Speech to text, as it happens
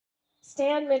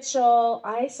Stan Mitchell,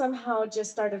 I somehow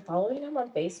just started following him on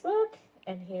Facebook,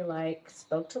 and he like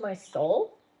spoke to my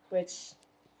soul, which,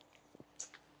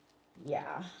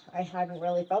 yeah, I hadn't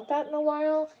really felt that in a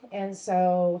while. And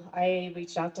so I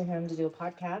reached out to him to do a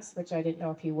podcast, which I didn't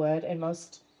know if he would. And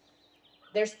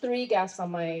there's 3 guests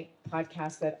on my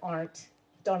podcast that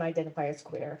don't identify as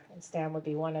queer, and Stan would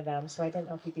be one of them. So I didn't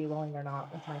know if he'd be willing or not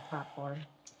with my platform.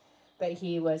 But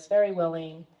he was very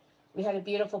willing. We had a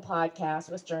beautiful podcast.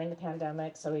 It was during the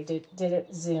pandemic, so we did it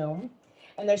Zoom.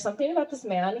 And there's something about this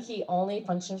man, he only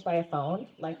functions by a phone,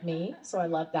 like me, so I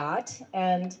love that.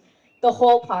 And the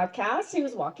whole podcast, he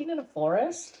was walking in a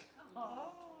forest,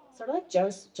 sort of like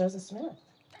Joseph Smith.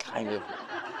 Kind of.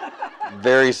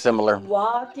 Very similar.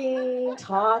 Walking,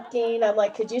 talking. I'm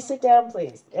like, could you sit down,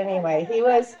 please? Anyway, he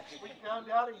was. We found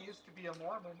out he used to be a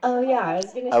Mormon. Oh yeah, I was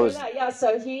gonna share that. Yeah,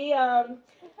 so he,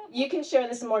 you can share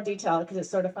this in more detail because it's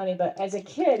sort of funny. But as a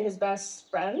kid, his best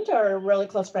friend or really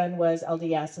close friend was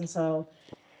LDS, and so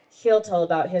he'll tell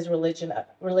about his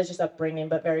religious upbringing,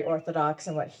 but very Orthodox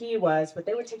and what he was. But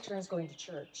they would take turns going to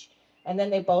church, and then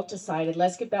they both decided,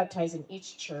 let's get baptized in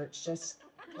each church, just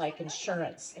like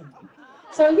insurance.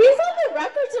 So he's on the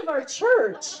records of our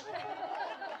church.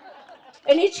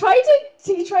 And he tried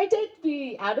to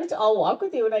be added to I'll Walk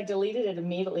With You, and I deleted it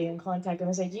immediately and contacted him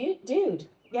and said, dude,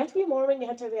 you have to be a Mormon, you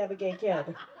have to have a gay kid.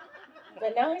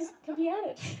 But now he can be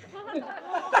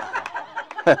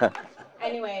added.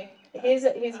 Anyway,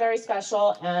 he's very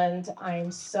special, and I'm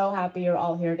so happy you're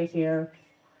all here to hear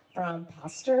from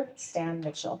Pastor Stan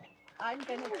Mitchell. I'm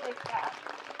going to take that.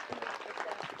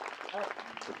 Oh,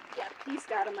 yeah, he's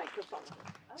got a microphone.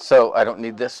 So I don't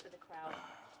need this.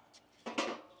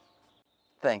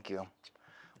 Thank you.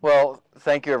 Well,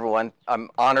 thank you, everyone. I'm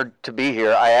honored to be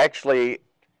here. I actually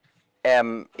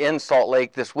am in Salt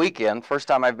Lake this weekend. First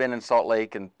time I've been in Salt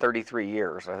Lake in 33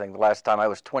 years. I think the last time I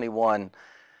was 21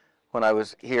 when I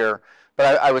was here.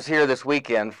 But I was here this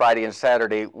weekend, Friday and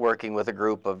Saturday, working with a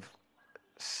group of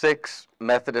 6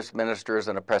 Methodist ministers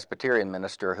and a Presbyterian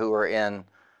minister who are in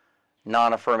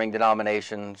non-affirming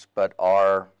denominations but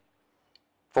are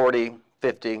 40,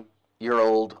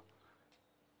 50-year-old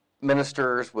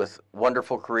ministers with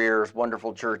wonderful careers,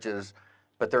 wonderful churches,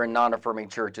 but they're in non-affirming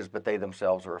churches, but they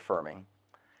themselves are affirming.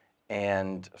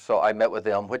 And so I met with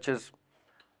them, which is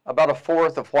about a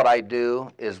fourth of what I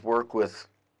do is work with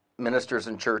ministers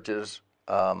and churches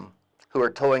who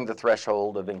are towing the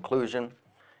threshold of inclusion.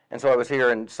 And so I was here,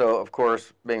 and so, of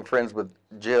course, being friends with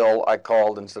Jill, I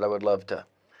called and said I would love to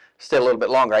stay a little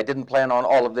bit longer. I didn't plan on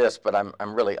all of this, but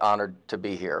I'm really honored to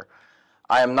be here.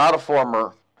 I am not a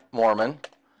former Mormon.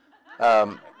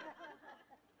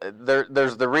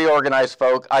 There's the reorganized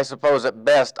folk. I suppose at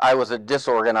best I was a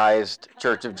disorganized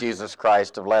Church of Jesus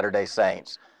Christ of Latter Day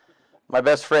Saints. My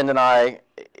best friend and I,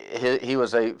 he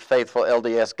was a faithful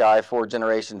LDS guy, 4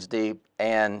 generations deep,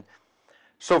 and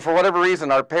so for whatever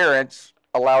reason, our parents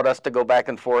allowed us to go back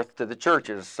and forth to the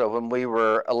churches. So when we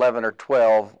were 11 or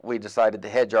 12, we decided to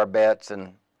hedge our bets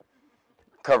and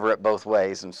cover it both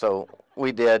ways, and so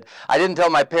we did. I didn't tell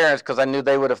my parents because I knew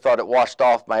they would have thought it washed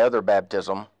off my other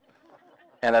baptism,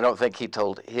 and I don't think he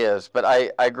told his. But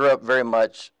I grew up very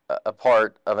much a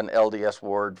part of an LDS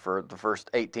ward for the first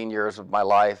 18 years of my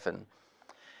life, and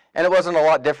it wasn't a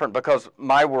lot different because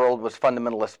my world was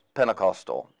fundamentalist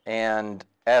Pentecostal, and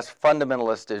as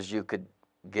fundamentalist as you could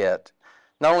get.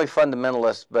 Not only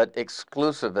fundamentalist, but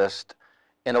exclusivist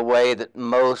in a way that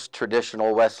most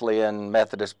traditional Wesleyan,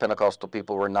 Methodist, Pentecostal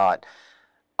people were not.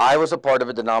 I was a part of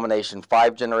a denomination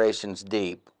 5 generations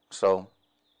deep, so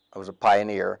I was a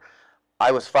pioneer.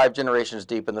 I was 5 generations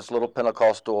deep in this little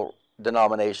Pentecostal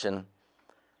denomination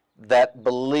that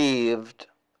believed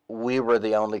we were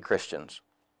the only Christians.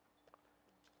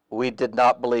 We did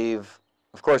not believe,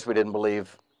 of course we didn't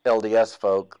believe LDS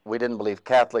folk, we didn't believe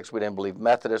Catholics, we didn't believe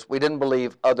Methodists, we didn't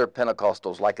believe other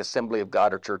Pentecostals like Assembly of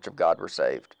God or Church of God were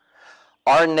saved.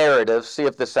 Our narrative, see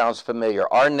if this sounds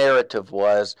familiar, our narrative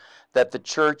was that the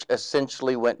church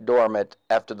essentially went dormant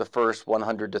after the first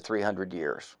 100 to 300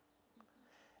 years.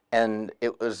 And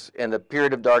it was in a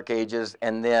period of dark ages,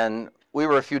 and then we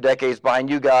were a few decades behind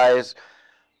you guys,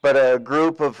 but a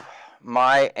group of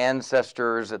my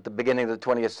ancestors at the beginning of the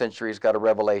 20th century got a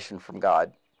revelation from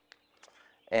God.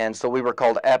 And so we were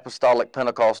called Apostolic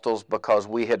Pentecostals because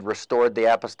we had restored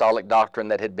the apostolic doctrine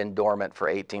that had been dormant for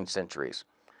 18 centuries.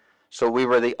 So we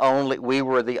were the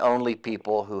only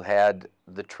people who had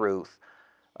the truth.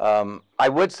 I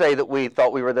would say that we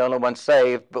thought we were the only ones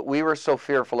saved, but we were so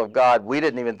fearful of God, we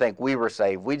didn't even think we were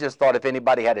saved. We just thought if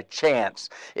anybody had a chance,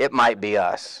 it might be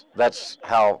us. That's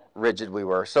how rigid we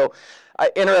were. So,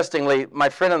 interestingly, my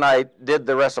friend and I did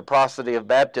the reciprocity of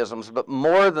baptisms, but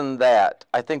more than that,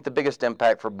 I think the biggest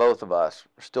impact for both of us,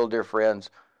 we're still dear friends,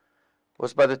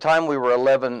 was by the time we were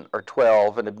 11 or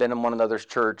 12 and had been in one another's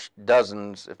church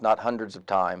dozens, if not hundreds of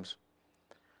times,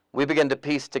 we began to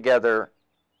piece together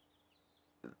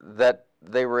that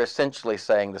they were essentially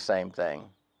saying the same thing.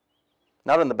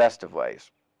 Not in the best of ways,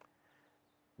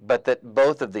 but that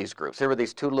both of these groups, here were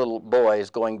these two little boys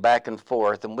going back and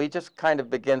forth, and we just kind of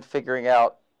began figuring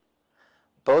out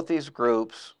both these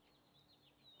groups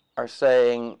are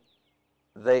saying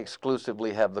they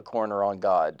exclusively have the corner on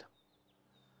God.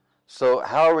 So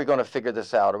how are we going to figure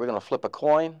this out? Are we going to flip a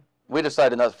coin? We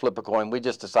decided not to flip a coin. We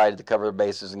just decided to cover the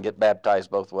bases and get baptized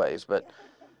both ways. But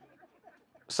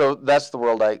so that's the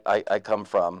world I come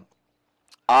from.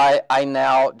 I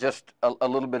now, just a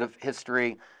little bit of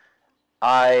history,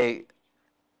 I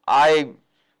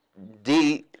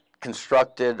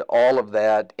deconstructed all of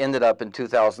that, ended up in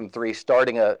 2003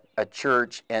 starting a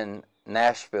church in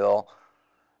Nashville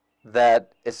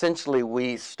that essentially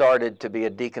we started to be a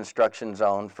deconstruction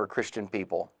zone for Christian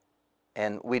people.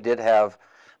 And we did have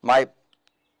my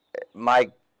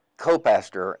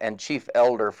co-pastor and chief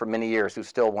elder for many years, who's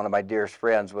still one of my dearest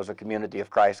friends, was a Community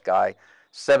of Christ guy,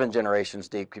 7 generations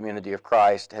deep, Community of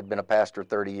Christ, had been a pastor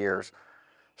 30 years.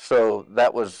 So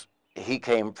that was, he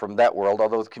came from that world,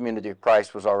 although the Community of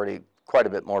Christ was already quite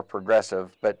a bit more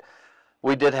progressive. But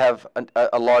we did have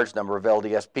a large number of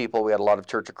LDS people. We had a lot of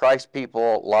Church of Christ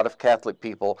people, a lot of Catholic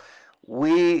people.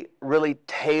 We really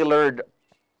tailored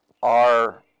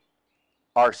our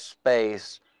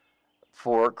space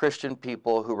for Christian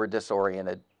people who were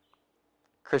disoriented.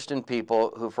 Christian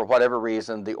people who, for whatever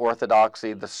reason, the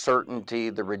orthodoxy, the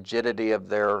certainty, the rigidity of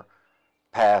their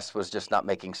past was just not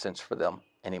making sense for them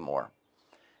anymore.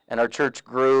 And our church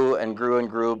grew and grew and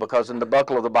grew because in the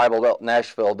buckle of the Bible Belt,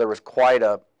 Nashville, there was quite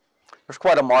a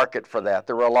market for that.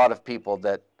 There were a lot of people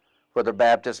that, whether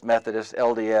Baptist, Methodist,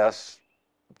 LDS,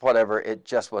 whatever, it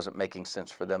just wasn't making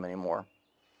sense for them anymore.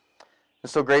 And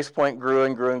so Grace Point grew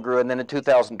and grew and grew. And then in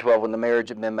 2012, when the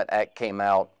Marriage Amendment Act came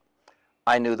out,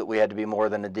 I knew that we had to be more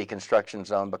than a deconstruction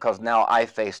zone, because now I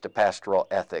faced a pastoral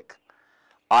ethic.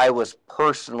 I was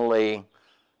personally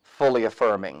fully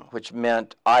affirming, which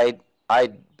meant I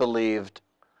believed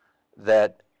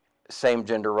that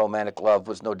same-gender romantic love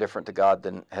was no different to God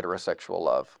than heterosexual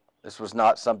love. This was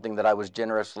not something that I was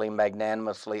generously,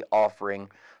 magnanimously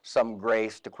offering some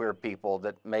grace to queer people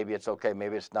that maybe it's okay,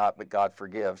 maybe it's not, but God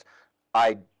forgives.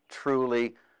 I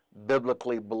truly,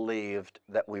 biblically believed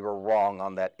that we were wrong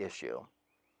on that issue.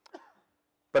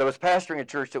 But I was pastoring a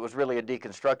church that was really a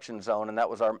deconstruction zone, and that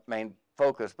was our main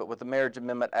focus. But with the Marriage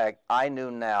Amendment Act, I knew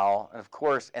now, and of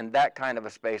course, in that kind of a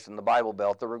space in the Bible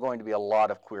Belt, there were going to be a lot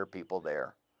of queer people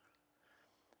there.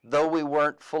 Though we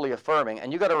weren't fully affirming,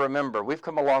 and you got to remember, we've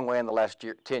come a long way in the last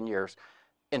 10 years.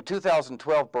 In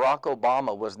 2012, Barack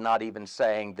Obama was not even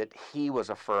saying that he was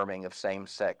affirming of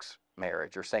same-sex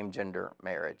marriage or same-gender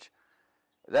marriage.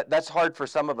 That's hard for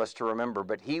some of us to remember,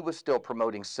 but he was still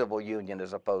promoting civil union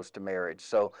as opposed to marriage.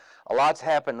 So a lot's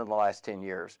happened in the last 10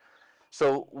 years.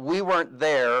 So we weren't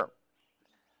there,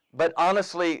 but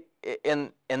honestly,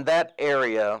 in that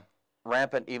area,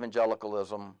 rampant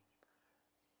evangelicalism,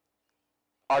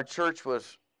 our church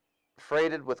was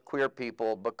freighted with queer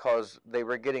people because they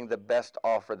were getting the best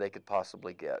offer they could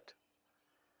possibly get.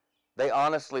 They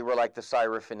honestly were like the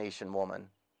Syrophoenician woman.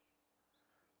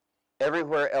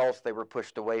 Everywhere else, they were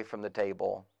pushed away from the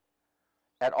table.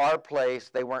 At our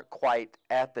place, they weren't quite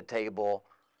at the table,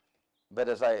 but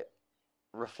as I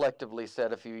reflectively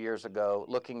said a few years ago,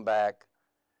 looking back,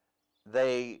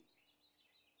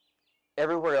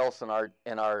 everywhere else in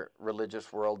our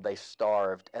religious world, they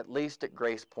starved. At least at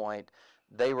Grace Point,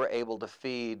 they were able to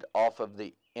feed off of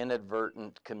the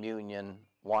inadvertent communion,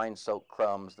 wine-soaked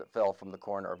crumbs that fell from the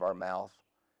corner of our mouth.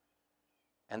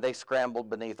 And they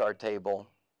scrambled beneath our table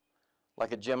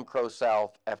like a Jim Crow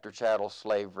South after chattel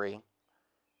slavery.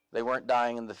 They weren't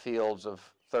dying in the fields of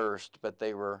thirst, but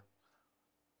they were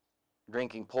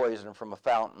drinking poison from a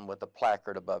fountain with a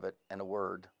placard above it and a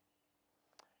word.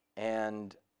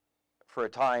 And for a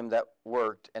time that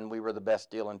worked, and we were the best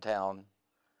deal in town.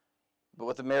 But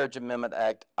with the Marriage Amendment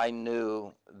Act, I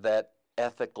knew that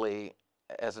ethically,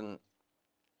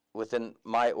 within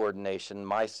my ordination,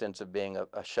 my sense of being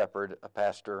a shepherd, a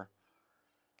pastor,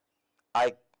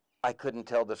 I couldn't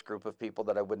tell this group of people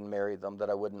that I wouldn't marry them, that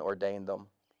I wouldn't ordain them.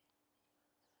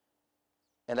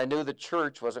 And I knew the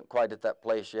church wasn't quite at that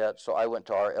place yet, so I went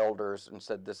to our elders and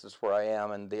said, this is where I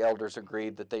am, and the elders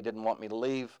agreed that they didn't want me to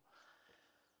leave.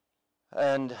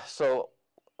 And so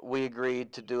we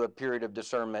agreed to do a period of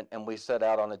discernment, and we set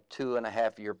out on a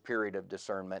 2.5-year period of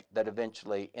discernment that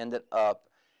eventually ended up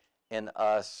in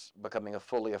us becoming a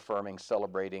fully affirming,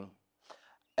 celebrating.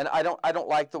 And I don't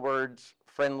like the words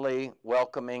friendly,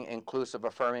 welcoming, inclusive,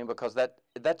 affirming, because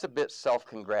that's a bit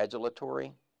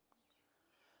self-congratulatory.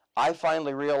 I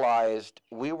finally realized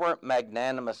we weren't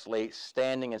magnanimously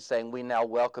standing and saying, we now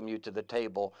welcome you to the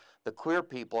table. The queer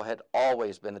people had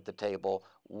always been at the table.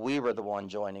 We were the one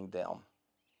joining them.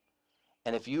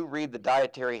 And if you read the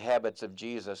dietary habits of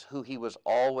Jesus, who he was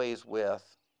always with,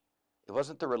 it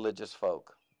wasn't the religious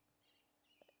folk.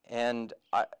 And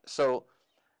I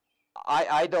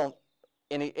don't,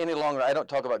 any longer, I don't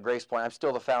talk about Grace Point. I'm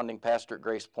still the founding pastor at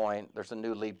Grace Point. There's a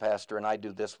new lead pastor, and I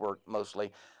do this work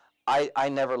mostly. I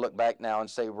never look back now and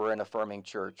say we're an affirming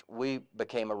church. We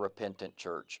became a repentant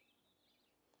church.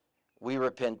 We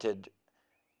repented.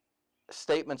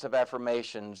 Statements of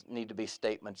affirmations need to be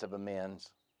statements of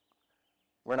amends.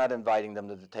 We're not inviting them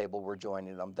to the table. We're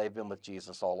joining them. They've been with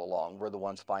Jesus all along. We're the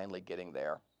ones finally getting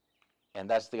there. And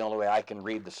that's the only way I can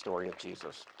read the story of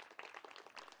Jesus.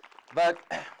 But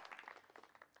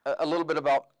a little bit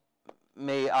about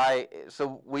me.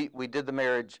 So we did the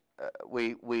marriage.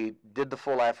 We did the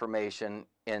full affirmation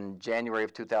in January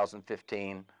of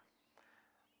 2015.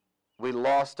 We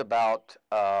lost about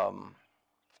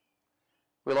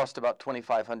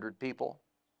 2,500 people,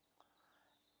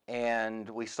 and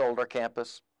we sold our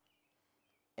campus.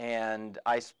 And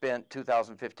I spent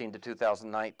 2015 to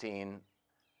 2019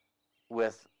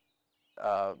 with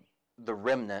the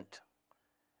remnant,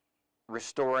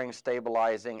 restoring,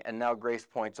 stabilizing, and now Grace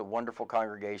Point's a wonderful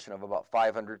congregation of about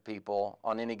 500 people.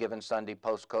 On any given Sunday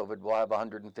post-COVID, we'll have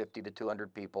 150 to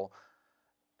 200 people.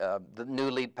 The new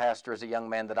lead pastor is a young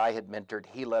man that I had mentored.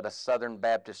 He led a Southern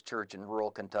Baptist church in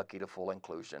rural Kentucky to full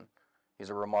inclusion. He's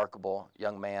a remarkable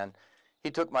young man.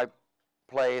 He took my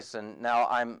place, and now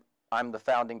I'm the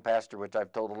founding pastor, which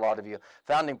I've told a lot of you.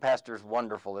 Founding pastor is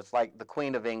wonderful. It's like the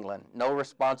Queen of England. No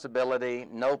responsibility,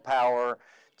 no power.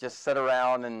 Just sit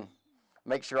around and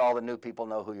make sure all the new people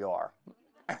know who you are.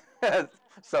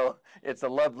 So it's a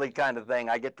lovely kind of thing.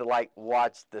 I get to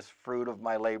watch this fruit of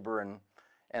my labor, and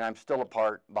I'm still a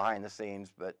part behind the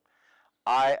scenes. But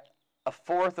a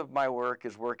fourth of my work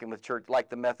is working with church, like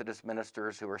the Methodist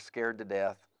ministers who are scared to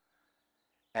death,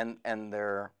 and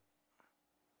they're,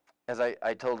 as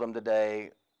I told them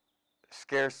today,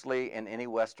 scarcely in any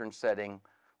Western setting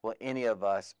will any of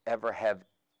us ever have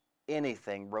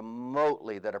anything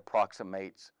remotely that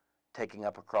approximates taking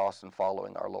up a cross and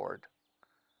following our Lord.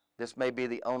 This may be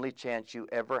the only chance you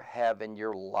ever have in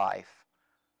your life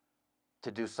to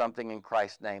do something in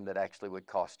Christ's name that actually would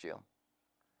cost you.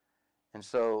 And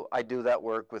so I do that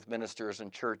work with ministers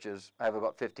and churches. I have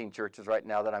about 15 churches right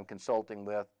now that I'm consulting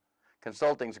with.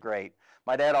 Consulting's great.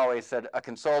 My dad always said a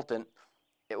consultant,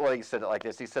 he said it like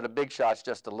this. He said a big shot's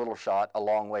just a little shot a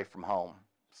long way from home.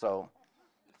 So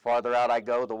farther out I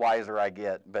go, the wiser I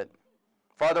get. But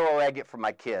farther away I get from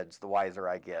my kids, the wiser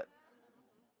I get.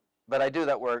 But I do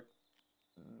that work.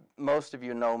 Most of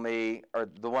you know me, or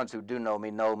the ones who do know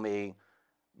me,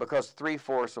 because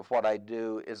 3/4 of what I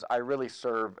do is I really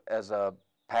serve as a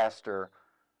pastor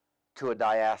to a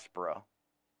diaspora.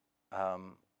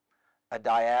 A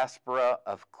diaspora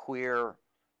of queer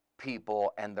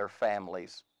people and their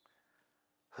families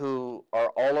who are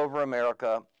all over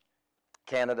America,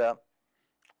 Canada,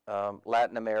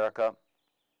 Latin America,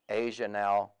 Asia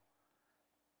now.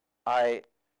 I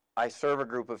serve a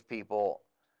group of people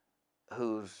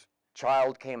whose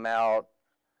child came out.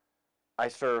 I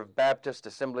serve Baptist,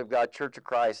 Assembly of God, Church of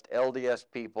Christ, LDS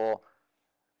people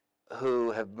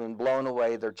who have been blown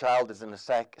away. Their child is in a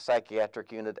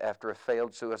psychiatric unit after a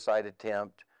failed suicide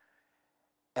attempt,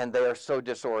 and they are so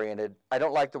disoriented. I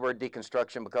don't like the word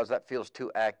deconstruction because that feels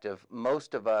too active.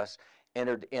 Most of us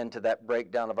entered into that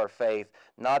breakdown of our faith,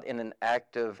 not in an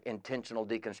active, intentional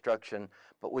deconstruction,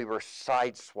 but we were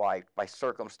sideswiped by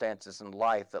circumstances in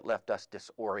life that left us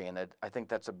disoriented. I think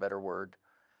that's a better word.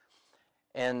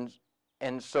 And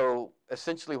so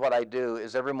essentially what I do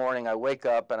is every morning I wake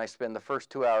up and I spend the first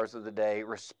 2 hours of the day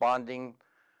responding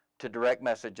to direct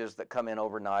messages that come in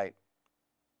overnight.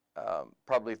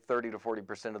 Probably 30 to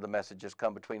 40% of the messages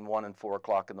come between 1 and 4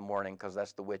 o'clock in the morning because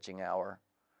that's the witching hour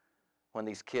when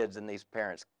these kids and these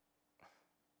parents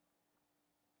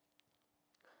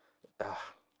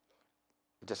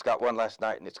just got one last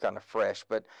night and it's kind of fresh.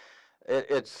 But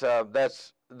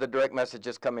That's the direct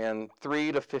messages come in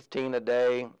 3 to 15 a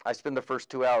day. I spend the first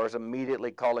 2 hours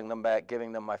immediately calling them back,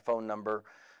 giving them my phone number,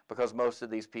 because most of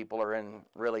these people are in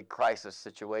really crisis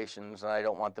situations, and I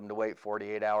don't want them to wait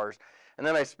 48 hours. And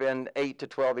then I spend 8 to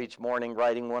 12 each morning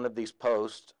writing one of these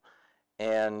posts,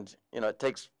 and it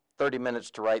takes 30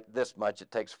 minutes to write this much.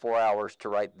 It takes 4 hours to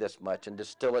write this much, and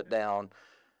distill it down,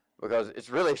 because it's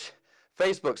really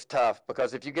Facebook's tough,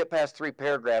 because if you get past 3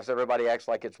 paragraphs, everybody acts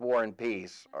like it's War and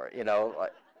Peace, or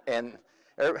and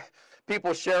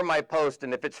people share my post,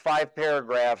 and if it's 5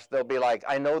 paragraphs, they'll be like,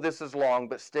 "I know this is long,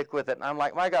 but stick with it." And I'm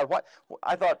like, "My God, what?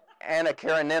 I thought Anna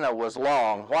Karenina was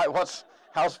long.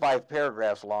 How's 5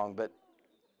 paragraphs long?" But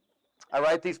I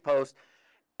write these posts,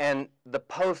 and the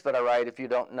post that I write, if you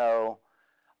don't know,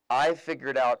 I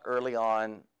figured out early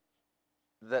on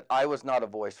that I was not a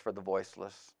voice for the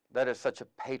voiceless. That is such a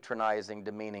patronizing,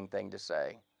 demeaning thing to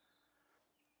say.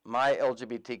 My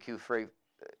LGBTQ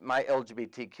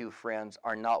friends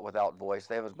are not without voice.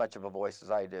 They have as much of a voice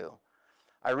as I do.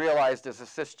 I realized as a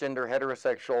cisgender,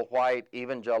 heterosexual, white,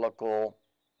 evangelical,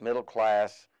 middle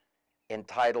class,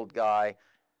 entitled guy,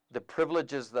 the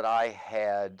privileges that I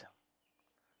had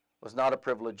was not a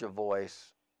privilege of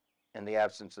voice in the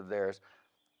absence of theirs.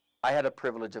 I had a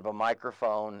privilege of a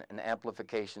microphone, an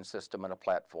amplification system, and a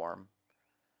platform.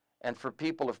 And for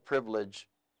people of privilege,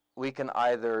 we can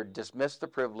either dismiss the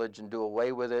privilege and do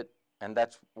away with it, and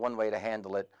that's one way to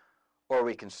handle it, or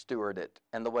we can steward it.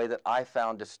 And the way that I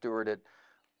found to steward it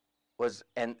was,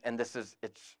 and this is,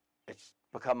 it's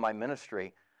become my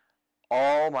ministry.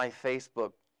 All my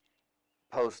Facebook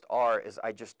posts is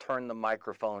I just turn the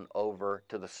microphone over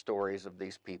to the stories of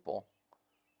these people.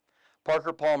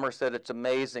 Parker Palmer said it's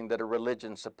amazing that a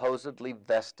religion supposedly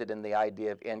vested in the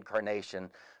idea of incarnation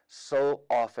so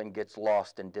often gets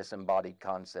lost in disembodied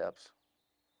concepts.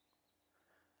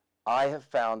 I have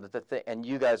found that and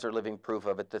you guys are living proof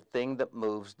of it, the thing that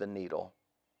moves the needle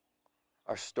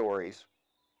are stories.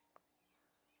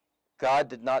 God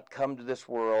did not come to this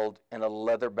world in a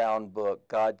leather-bound book.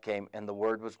 God came and the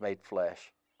Word was made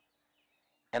flesh.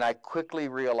 And I quickly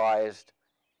realized,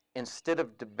 instead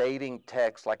of debating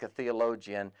text like a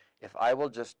theologian, if I will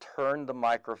just turn the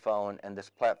microphone and this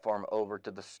platform over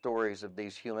to the stories of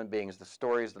these human beings, the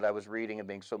stories that I was reading and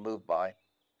being so moved by,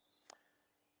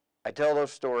 I tell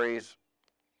those stories,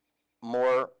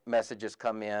 more messages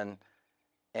come in,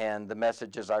 and the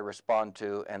messages I respond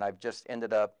to, and I've just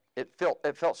ended up, it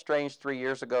felt strange 3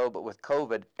 years ago, but with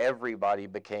COVID, everybody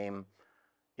became,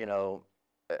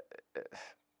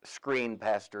 screen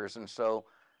pastors, and so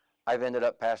I've ended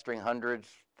up pastoring hundreds,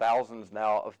 thousands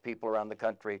now of people around the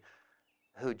country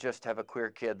who just have a queer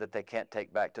kid that they can't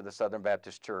take back to the Southern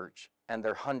Baptist Church. And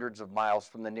they're hundreds of miles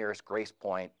from the nearest Grace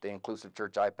Point, the inclusive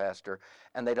church I pastor,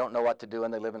 and they don't know what to do,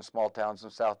 and they live in small towns in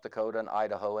South Dakota and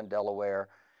Idaho and Delaware.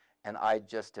 And I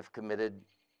just have committed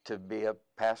to be a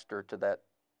pastor to that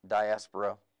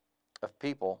diaspora of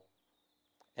people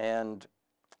and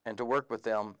to work with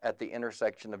them at the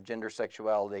intersection of gender,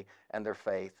 sexuality, and their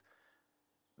faith.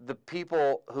 The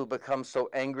people who become so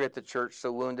angry at the church,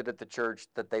 so wounded at the church,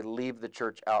 that they leave the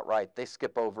church outright, they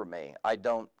skip over me. I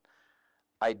don't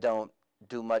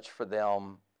do much for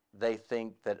them. They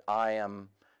think that I am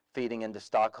feeding into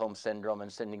Stockholm Syndrome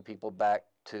and sending people back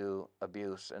to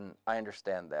abuse, and I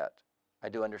understand that. I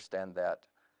do understand that.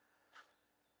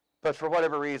 But for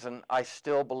whatever reason, I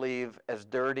still believe, as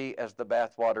dirty as the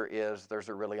bathwater is, there's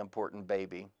a really important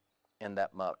baby in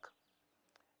that muck.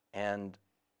 And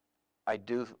I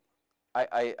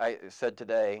said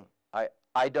today,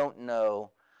 I don't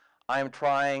know. I'm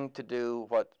trying to do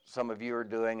what some of you are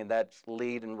doing, and that's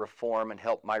lead and reform and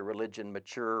help my religion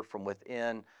mature from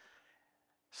within.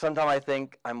 Sometimes I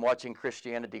think I'm watching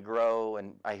Christianity grow,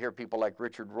 and I hear people like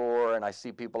Richard Rohr, and I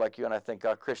see people like you, and I think,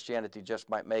 oh, Christianity just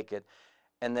might make it.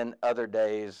 And then other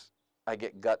days, I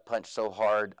get gut punched so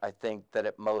hard, I think that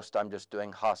at most I'm just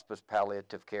doing hospice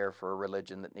palliative care for a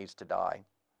religion that needs to die.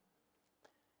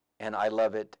 And I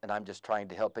love it, and I'm just trying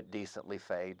to help it decently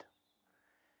fade.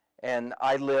 And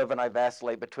I live and I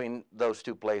vacillate between those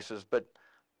two places, but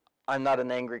I'm not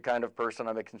an angry kind of person.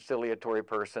 I'm a conciliatory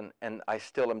person, and I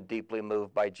still am deeply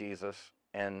moved by Jesus,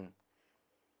 and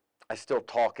I still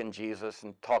talk in Jesus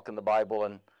and talk in the Bible,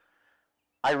 and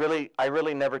I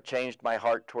really never changed my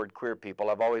heart toward queer people.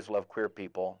 I've always loved queer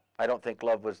people. I don't think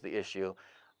love was the issue.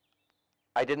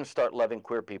 I didn't start loving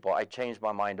queer people. I changed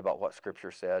my mind about what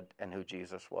Scripture said and who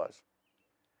Jesus was.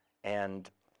 And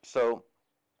so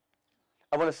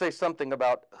I want to say something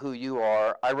about who you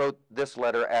are. I wrote this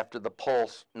letter after the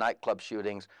Pulse nightclub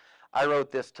shootings. I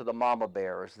wrote this to the Mama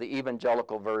Bears, the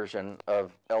evangelical version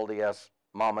of LDS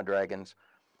Mama Dragons.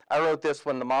 I wrote this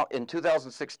when in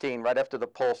 2016, right after the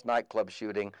Pulse nightclub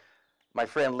shooting. My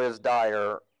friend Liz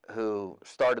Dyer, who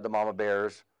started the Mama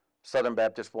Bears, Southern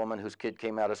Baptist woman whose kid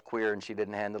came out as queer and she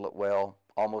didn't handle it well,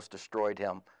 almost destroyed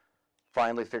him.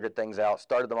 Finally figured things out,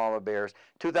 started the Mama Bears.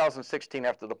 2016,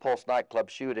 after the Pulse nightclub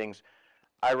shootings,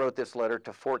 I wrote this letter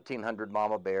to 1,400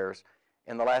 Mama Bears.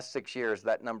 In the last 6 years,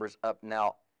 that number's up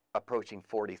now approaching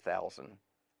 40,000.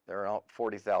 There are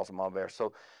 40,000 Mama Bears.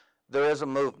 So there is a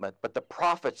movement, but the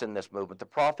prophets in this movement, the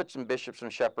prophets and bishops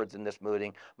and shepherds in this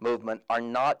movement are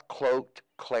not cloaked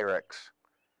clerics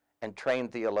and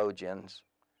trained theologians.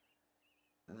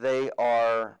 They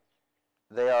are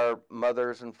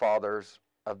mothers and fathers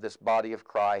of this body of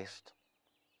Christ,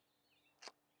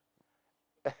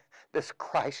 this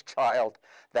Christ child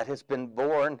that has been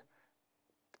born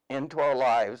into our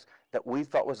lives that we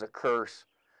thought was a curse,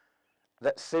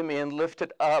 that Simeon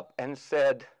lifted up and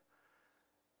said,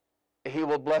 he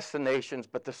will bless the nations,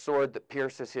 but the sword that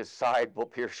pierces his side will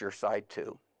pierce your side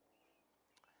too.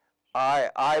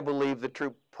 I believe the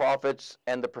true prophets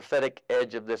and the prophetic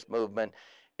edge of this movement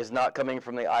is not coming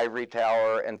from the ivory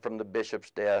tower and from the bishop's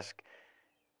desk.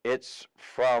 It's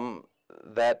from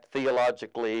that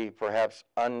theologically perhaps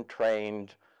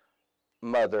untrained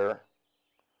mother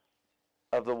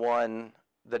of the one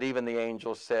that even the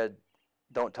angels said,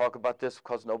 don't talk about this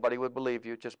because nobody would believe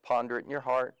you. Just ponder it in your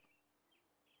heart.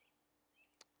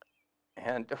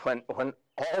 And when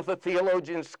all the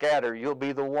theologians scatter, you'll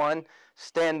be the one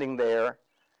standing there.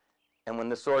 And when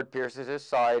the sword pierces his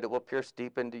side, it will pierce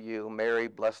deep into you, Mary,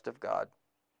 blessed of God.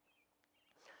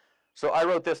 So I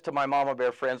wrote this to my Mama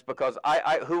Bear friends because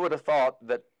who would have thought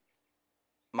that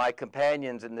my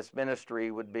companions in this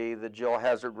ministry would be the Jill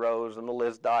Rows and the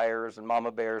Liz Dyers and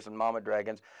Mama Bears and Mama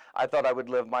Dragons. I thought I would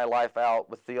live my life out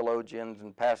with theologians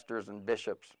and pastors and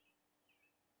bishops.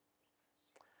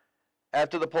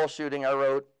 After the Pulse shooting, I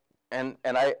wrote, and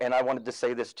I wanted to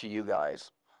say this to you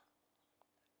guys.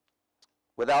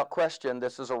 Without question,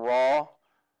 this is a raw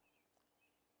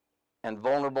and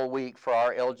vulnerable week for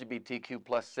our LGBTQ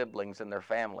plus siblings and their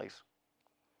families.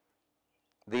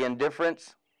 The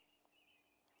indifference,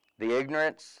 the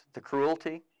ignorance, the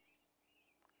cruelty,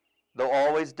 though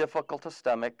always difficult to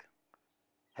stomach,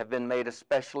 have been made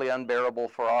especially unbearable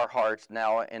for our hearts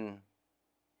now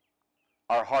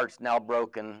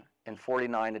broken in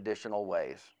 49 additional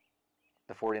ways,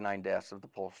 the 49 deaths of the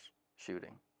Pulse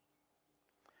shooting.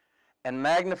 And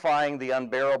magnifying the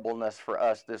unbearableness for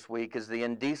us this week is the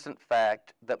indecent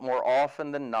fact that more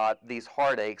often than not, these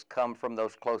heartaches come from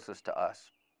those closest to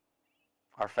us,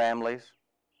 our families,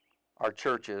 our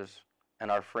churches,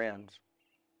 and our friends.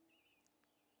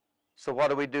 So what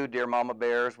do we do, dear Mama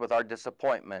Bears, with our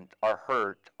disappointment, our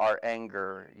hurt, our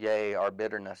anger, yea, our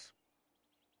bitterness?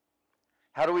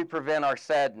 How do we prevent our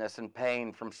sadness and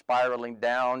pain from spiraling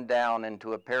down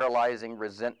into a paralyzing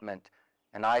resentment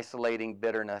and isolating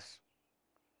bitterness?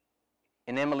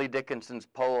 In Emily Dickinson's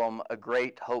poem, A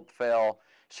Great Hope Fell,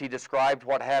 she described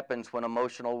what happens when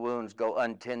emotional wounds go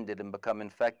untended and become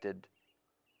infected.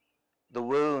 The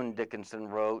wound, Dickinson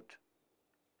wrote,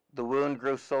 the wound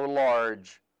grew so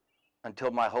large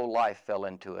until my whole life fell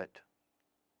into it.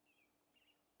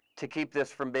 To keep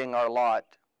this from being our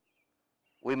lot,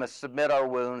 we must submit our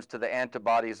wounds to the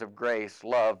antibodies of grace,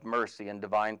 love, mercy, and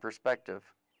divine perspective.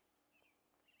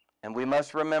 And we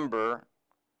must remember,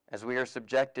 as we are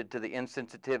subjected to the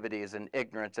insensitivities and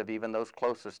ignorance of even those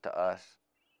closest to us,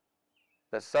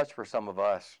 that such were some of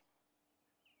us,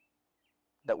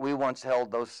 that we once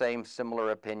held those same similar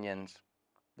opinions,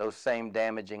 those same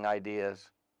damaging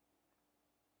ideas,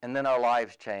 and then our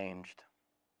lives changed.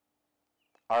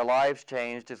 Our lives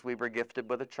changed as we were gifted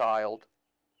with a child.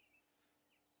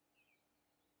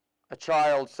 A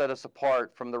child set us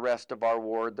apart from the rest of our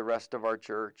ward, the rest of our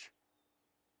church.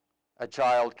 A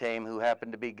child came who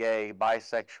happened to be gay,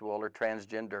 bisexual, or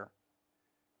transgender.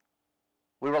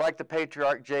 We were like the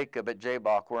patriarch Jacob at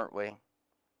Jabbok, weren't we?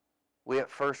 We at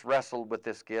first wrestled with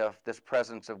this gift, this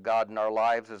presence of God in our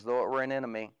lives as though it were an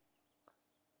enemy.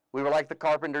 We were like the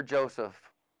carpenter Joseph.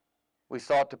 We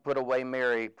sought to put away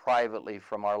Mary privately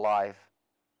from our life,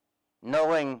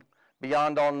 knowing,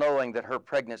 beyond all knowing, that her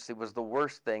pregnancy was the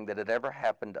worst thing that had ever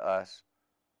happened to us.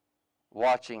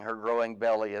 Watching her growing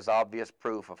belly as obvious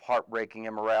proof of heartbreaking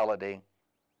immorality,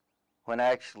 when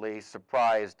actually,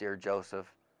 surprise, dear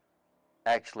Joseph,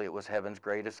 actually it was heaven's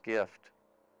greatest gift.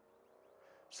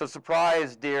 So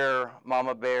surprise, dear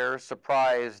Mama Bears,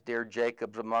 surprise, dear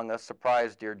Jacobs among us,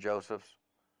 surprise, dear Josephs.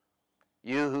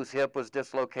 You whose hip was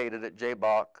dislocated at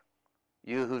Jabbok,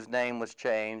 you whose name was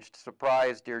changed,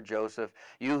 surprise, dear Joseph,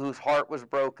 you whose heart was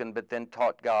broken but then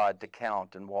taught God to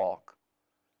count and walk.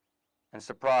 And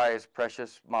surprise,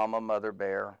 precious Mama, Mother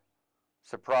Bear.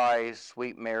 Surprise,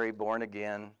 sweet Mary, born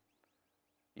again.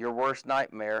 Your worst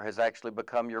nightmare has actually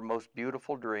become your most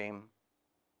beautiful dream.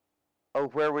 Oh,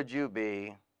 where would you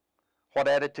be? What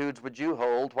attitudes would you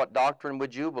hold? What doctrine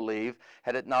would you believe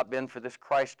had it not been for this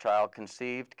Christ child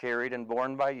conceived, carried, and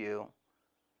born by you?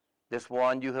 This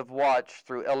one you have watched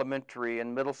through elementary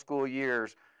and middle school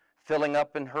years, filling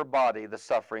up in her body the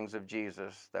sufferings of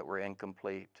Jesus that were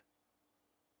incomplete.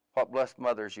 What blessed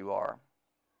mothers you are.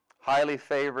 Highly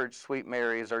favored, sweet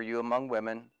Marys, are you among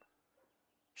women.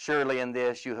 Surely in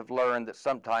this you have learned that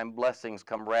sometime blessings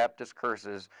come wrapped as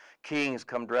curses, kings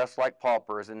come dressed like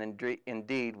paupers, and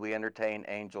indeed we entertain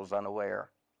angels unaware.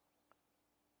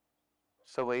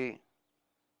 So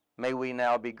may we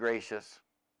now be gracious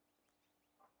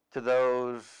to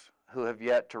those who have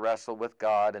yet to wrestle with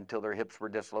God until their hips were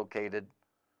dislocated,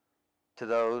 to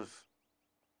those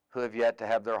who have yet to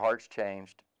have their hearts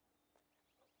changed.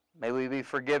 May we be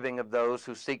forgiving of those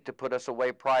who seek to put us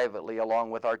away privately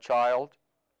along with our child,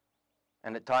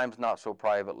 and at times not so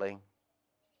privately.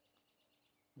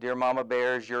 Dear Mama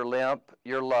Bears, your limp,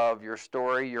 your love, your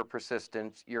story, your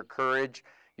persistence, your courage,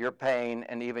 your pain,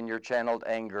 and even your channeled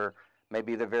anger may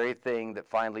be the very thing that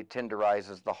finally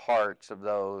tenderizes the hearts of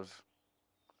those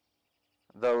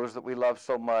that we love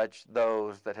so much,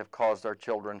 those that have caused our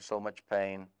children so much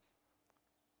pain.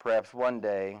 Perhaps one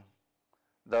day,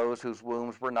 those whose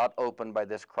wombs were not opened by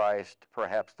this Christ,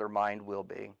 perhaps their mind will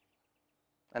be.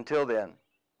 Until then,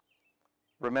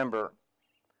 remember,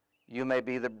 you may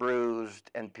be the bruised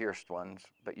and pierced ones,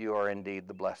 but you are indeed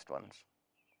the blessed ones.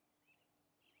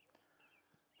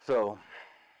 So,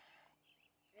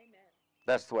 Amen.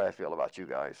 that's the way I feel about you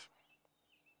guys.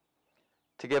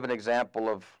 To give an example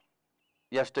of,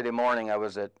 yesterday morning I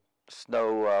was at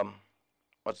Snow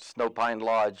Pine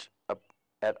Lodge up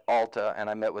at Alta, and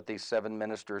I met with these 7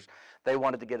 ministers. They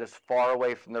wanted to get as far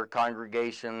away from their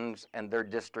congregations and their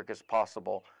district as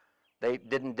possible. They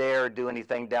didn't dare do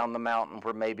anything down the mountain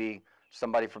where maybe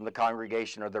somebody from the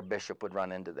congregation or their bishop would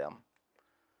run into them.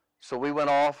 So we went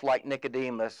off like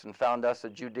Nicodemus and found us a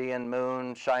Judean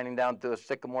moon shining down through a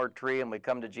sycamore tree, and we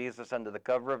come to Jesus under the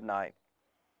cover of night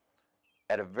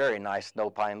at a very nice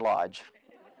Snow Pine Lodge.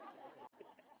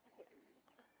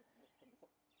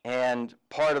 And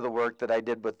part of the work that I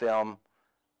did with them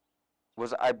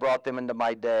was I brought them into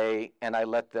my day and I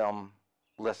let them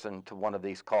listen to one of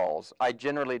these calls. I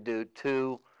generally do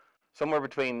somewhere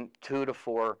between 2 to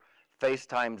 4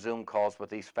 FaceTime Zoom calls with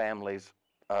these families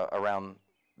around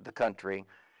the country.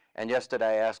 And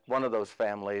yesterday I asked one of those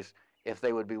families if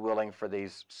they would be willing for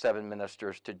these 7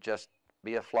 ministers to just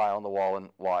be a fly on the wall and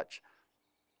watch.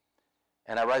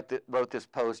 And I wrote this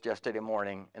post yesterday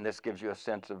morning, and this gives you a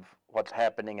sense of what's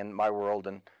happening in my world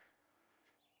and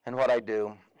what I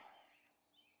do.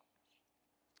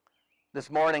 This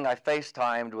morning I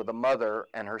FaceTimed with a mother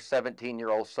and her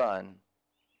 17-year-old son.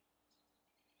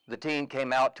 The teen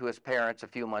came out to his parents a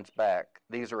few months back.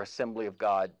 These are Assembly of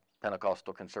God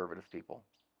Pentecostal conservative people.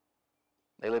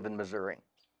 They live in Missouri.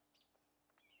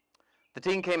 The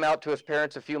teen came out to his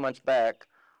parents a few months back.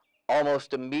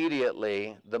 Almost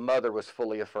immediately, the mother was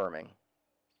fully affirming.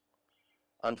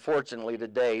 Unfortunately, to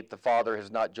date, the father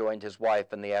has not joined his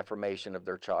wife in the affirmation of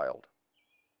their child.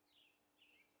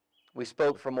 We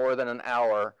spoke for more than an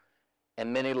hour,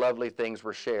 and many lovely things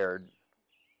were shared.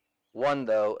 One,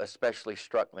 though, especially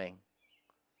struck me.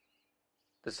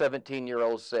 The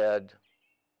 17-year-old said,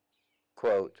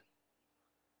 quote,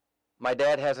 "My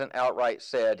dad hasn't outright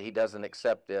said he doesn't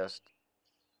accept this,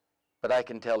 but I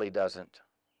can tell he doesn't."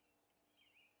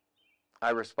 I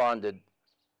responded,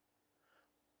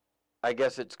 "I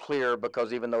guess it's clear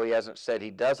because even though he hasn't said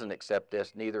he doesn't accept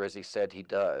this, neither has he said he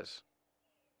does."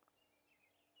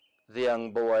 The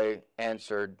young boy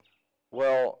answered,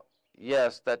 "Well,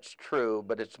 yes, that's true,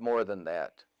 but it's more than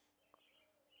that.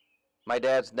 My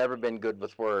dad's never been good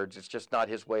with words. It's just not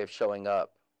his way of showing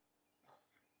up."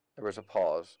 There was a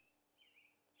pause.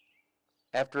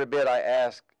 After a bit, I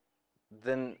asked,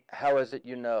 "Then how is it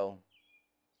you know?"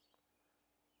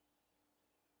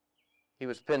 He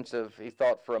was pensive. He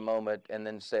thought for a moment and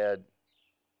then said,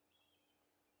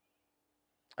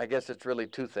 "I guess it's really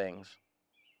 2 things.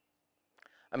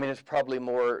 I mean, it's probably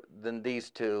more than these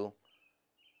 2,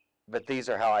 but these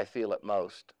are how I feel it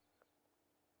most."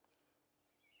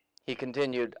 He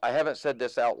continued, "I haven't said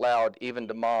this out loud even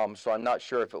to Mom, so I'm not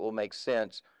sure if it will make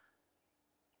sense,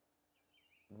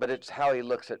 but it's how he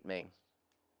looks at me.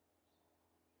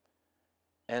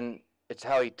 And it's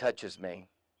how he touches me,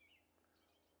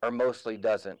 or mostly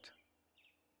doesn't.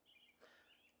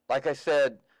 Like I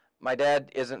said, My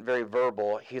dad isn't very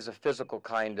verbal. He's a physical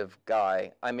kind of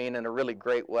guy. I mean, in a really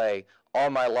great way.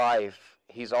 All my life,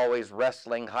 he's always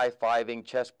wrestling, high-fiving,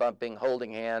 chest bumping,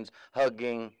 holding hands,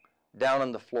 hugging, down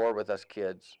on the floor with us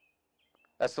kids.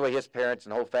 That's the way his parents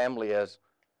and whole family is.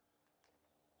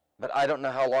 But I don't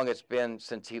know how long it's been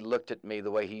since he looked at me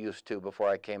the way he used to before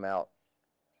I came out.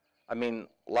 I mean,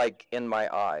 like in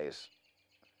my eyes.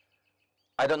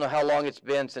 I don't know how long it's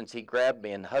been since he grabbed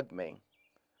me and hugged me.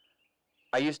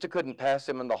 I used to couldn't pass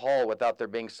him in the hall without there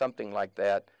being something like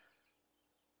that.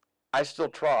 I still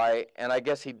try, and I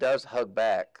guess he does hug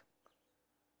back.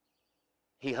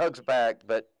 He hugs back,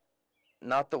 but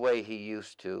not the way he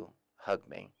used to hug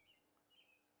me.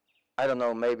 I don't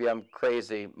know, maybe I'm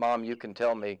crazy. Mom, you can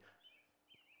tell me.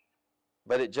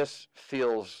 But it just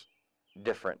feels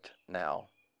different now.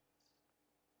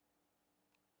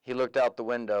 He looked out the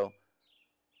window,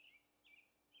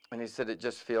 and he said it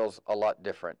just feels a lot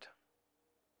different.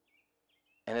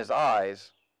 And his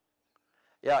eyes,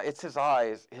 yeah, it's his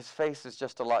eyes. His face is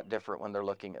just a lot different when they're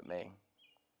looking at me.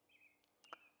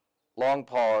 Long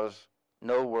pause,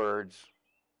 no words.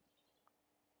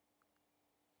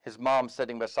 His mom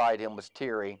sitting beside him was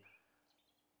teary.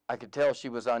 I could tell she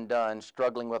was undone,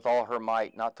 struggling with all her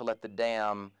might not to let the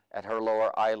dam at her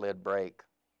lower eyelid break.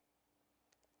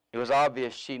 It was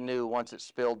obvious she knew once it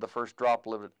spilled the first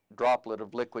droplet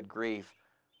of liquid grief,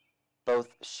 both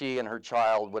she and her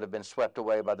child would have been swept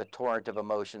away by the torrent of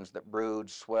emotions that brewed,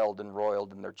 swelled, and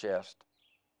roiled in their chest.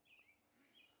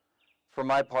 For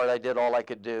my part, I did all I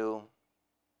could do.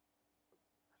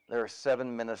 There are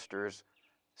 7 ministers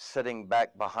sitting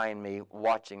back behind me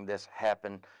watching this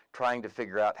happen, trying to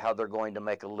figure out how they're going to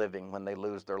make a living when they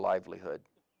lose their livelihood.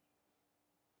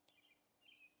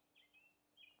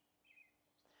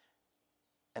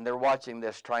 And they're watching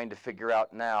this, trying to figure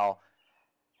out now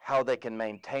how they can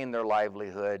maintain their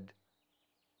livelihood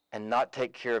and not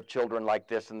take care of children like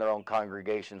this in their own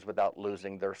congregations without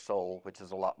losing their soul, which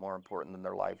is a lot more important than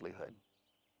their livelihood.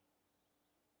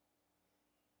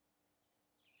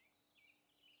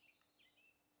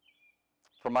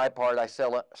 For my part, I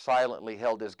silently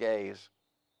held his gaze.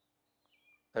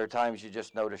 There are times you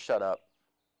just know to shut up.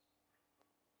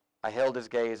 I held his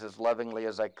gaze as lovingly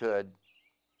as I could,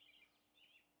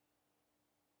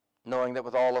 knowing that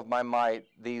with all of my might,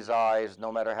 these eyes,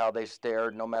 no matter how they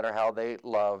stared, no matter how they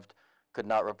loved, could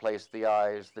not replace the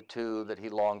eyes, the two that he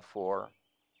longed for,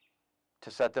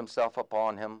 to set themselves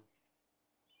upon him.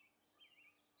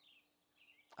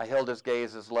 I held his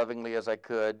gaze as lovingly as I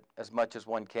could, as much as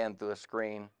one can through a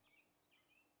screen.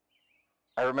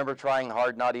 I remember trying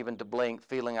hard not even to blink,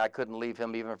 feeling I couldn't leave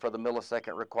him even for the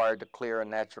millisecond required to clear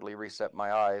and naturally reset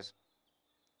my eyes.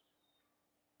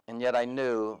 And yet I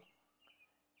knew,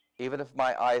 even if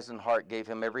my eyes and heart gave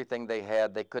him everything they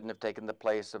had, they couldn't have taken the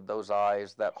place of those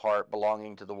eyes, that heart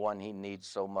belonging to the one he needs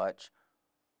so much,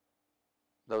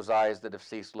 those eyes that have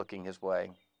ceased looking his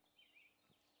way.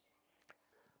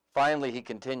 Finally, he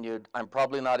continued, I'm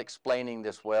probably not explaining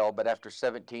this well, but after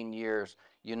 17 years,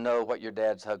 you know what your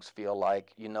dad's hugs feel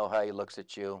like. You know how he looks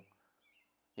at you.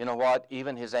 You know what?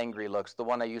 Even his angry looks, the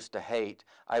one I used to hate,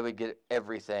 I would get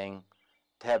everything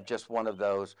to have just one of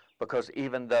those, because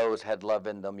even those had love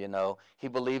in them, you know. He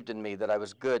believed in me that I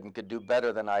was good and could do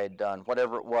better than I had done,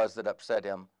 whatever it was that upset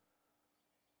him.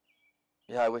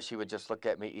 Yeah, I wish he would just look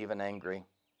at me even angry.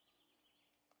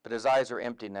 But his eyes are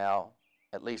empty now,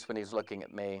 at least when he's looking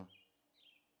at me.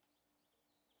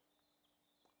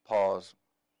 Pause.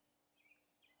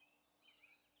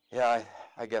 Yeah,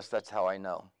 I guess that's how I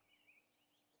know.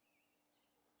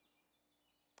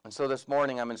 And so this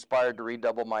morning I'm inspired to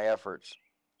redouble my efforts.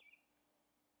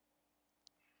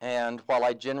 And while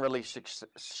I generally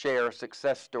share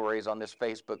success stories on this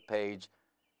Facebook page,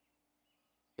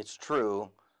 it's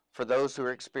true, for those who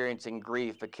are experiencing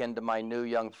grief akin to my new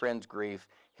young friend's grief,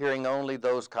 hearing only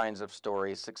those kinds of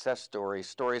stories, success stories,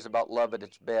 stories about love at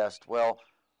its best, well,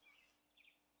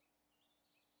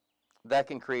 that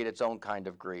can create its own kind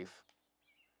of grief.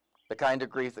 The kind of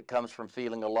grief that comes from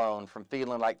feeling alone, from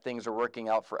feeling like things are working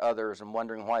out for others and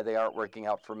wondering why they aren't working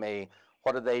out for me.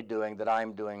 What are they doing that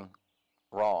I'm doing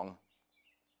wrong?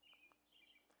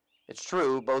 It's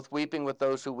true, both weeping with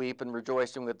those who weep and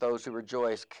rejoicing with those who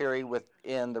rejoice carry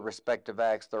within the respective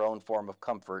acts their own form of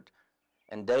comfort.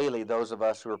 And daily, those of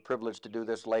us who are privileged to do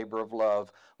this labor of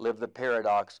love live the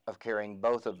paradox of carrying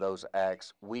both of those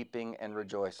acts, weeping and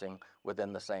rejoicing,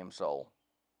 within the same soul.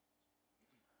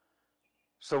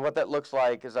 So what that looks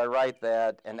like is I write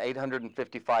that, and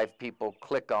 855 people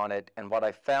click on it, and what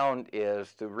I found is,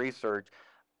 through research,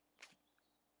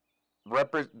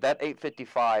 that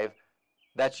 855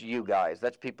 That's you guys.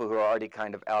 That's people who are already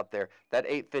kind of out there. That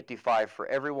 855, for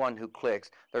everyone who clicks,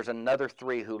 there's another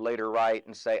 3 who later write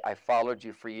and say, I followed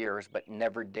you for years, but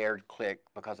never dared click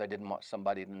because I didn't want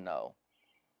somebody to know.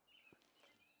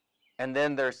 And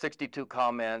then there's 62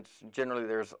 comments. Generally,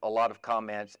 there's a lot of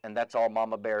comments, and that's all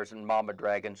mama bears and mama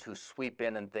dragons who sweep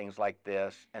in and things like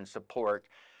this and support.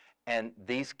 And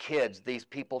these kids, these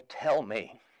people tell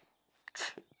me,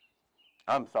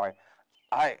 I'm sorry,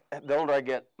 the older I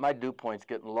get, my dew point's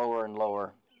getting lower and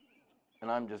lower,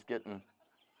 and I'm just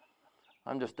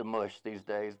a mush these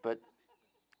days. But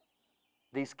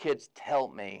these kids tell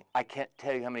me, I can't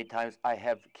tell you how many times I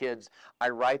have kids, I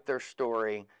write their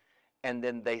story, and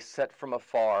then they sit from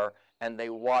afar and they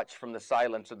watch from the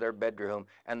silence of their bedroom,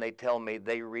 and they tell me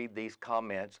they read these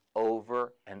comments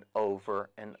over and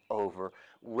over and over,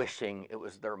 wishing it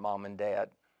was their mom and dad.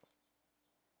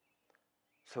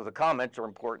 So the comments are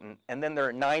important, and then there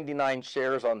are 99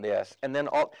 shares on this, and then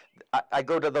I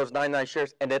go to those 99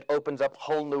 shares, and it opens up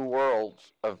whole new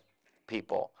worlds of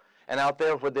people. And out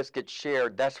there where this gets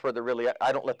shared, that's where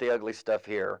I don't let the ugly stuff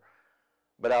here,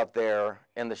 but out there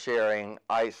in the sharing,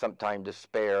 I sometimes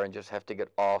despair and just have to get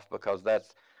off, because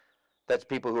that's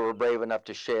people who are brave enough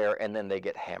to share, and then they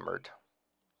get hammered.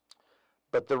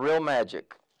 But the real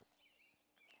magic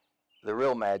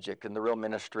and the real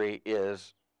ministry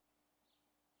is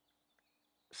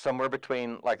somewhere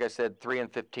between, like I said, 3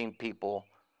 and 15 people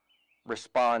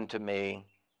respond to me,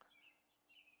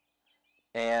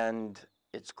 and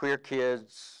it's queer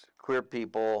kids, queer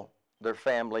people, their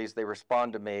families, they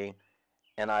respond to me,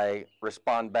 and I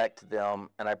respond back to them,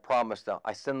 and I promise them,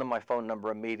 I send them my phone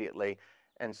number immediately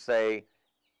and say,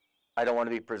 I don't want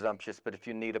to be presumptuous, but if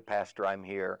you need a pastor, I'm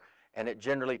here. And it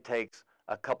generally takes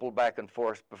a couple back and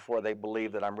forth before they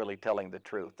believe that I'm really telling the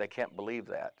truth. They can't believe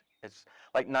that. It's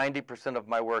like 90% of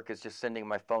my work is just sending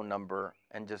my phone number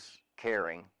and just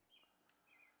caring.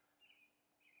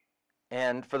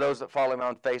 And for those that follow me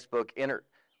on Facebook,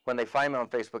 when they find me on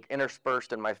Facebook,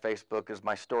 interspersed in my Facebook is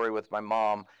my story with my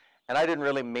mom. And I didn't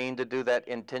really mean to do that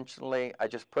intentionally. I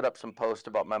just put up some posts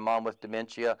about my mom with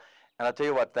dementia. And I'll tell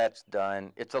you what that's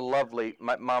done.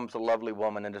 My mom's a lovely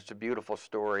woman, and it's a beautiful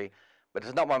story. But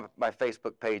it's not what my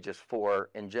Facebook page is for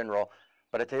in general.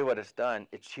 But I tell you what it's done.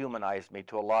 It's humanized me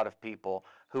to a lot of people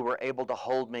who were able to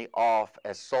hold me off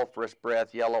as sulfurous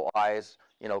breath, yellow eyes,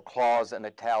 claws and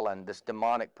a talon, this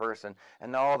demonic person.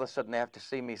 And now all of a sudden they have to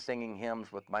see me singing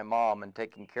hymns with my mom and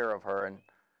taking care of her. And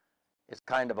it's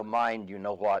kind of a mind,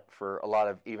 for a lot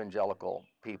of evangelical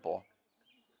people.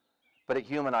 But it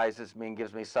humanizes me and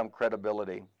gives me some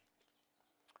credibility.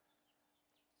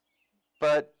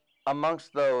 But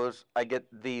amongst those, I get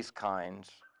these kinds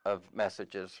of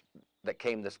messages that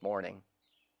came this morning.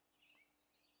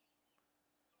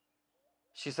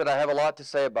 She said, I have a lot to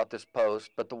say about this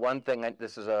post, but the one thing,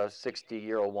 this is a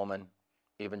 60-year-old woman,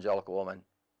 evangelical woman.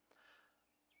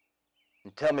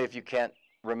 And tell me if you can't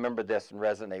remember this and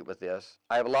resonate with this.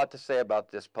 I have a lot to say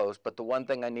about this post, but the one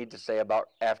thing I need to say about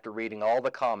after reading all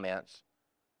the comments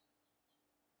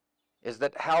is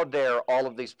that how dare all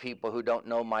of these people who don't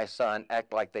know my son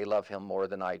act like they love him more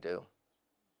than I do.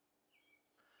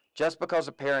 Just because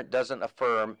a parent doesn't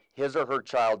affirm his or her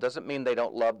child doesn't mean they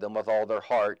don't love them with all their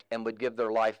heart and would give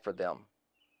their life for them.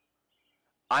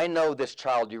 I know this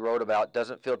child you wrote about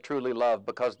doesn't feel truly loved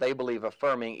because they believe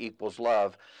affirming equals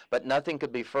love, but nothing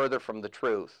could be further from the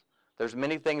truth. There's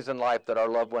many things in life that our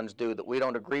loved ones do that we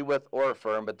don't agree with or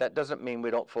affirm, but that doesn't mean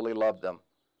we don't fully love them.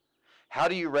 How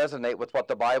do you resonate with what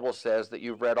the Bible says that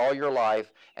you've read all your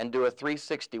life and do a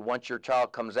 360 once your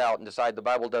child comes out and decide the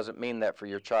Bible doesn't mean that for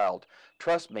your child?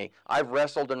 Trust me, I've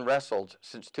wrestled and wrestled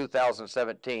since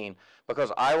 2017 because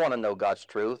I want to know God's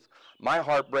truth. My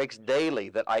heart breaks daily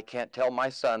that I can't tell my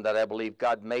son that I believe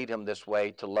God made him this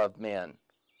way to love men.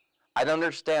 I don't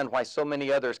understand why so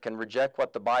many others can reject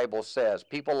what the Bible says,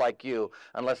 people like you,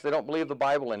 unless they don't believe the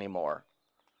Bible anymore.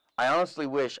 I honestly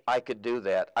wish I could do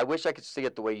that. I wish I could see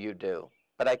it the way you do,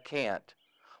 but I can't.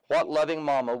 What loving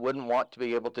mama wouldn't want to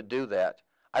be able to do that?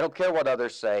 I don't care what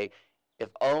others say.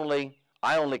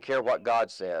 I only care what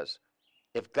God says.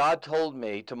 If God told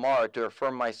me tomorrow to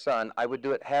affirm my son, I would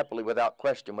do it happily, without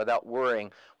question, without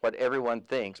worrying what everyone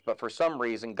thinks. But for some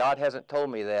reason, God hasn't told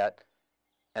me that,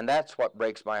 and that's what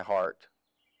breaks my heart.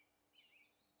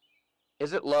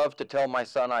 Is it love to tell my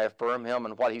son I affirm him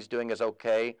and what he's doing is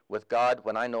okay with God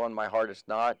when I know in my heart it's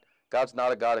not? God's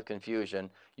not a God of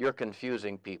confusion. You're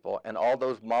confusing people, and all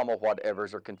those mama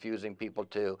whatevers are confusing people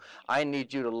too. I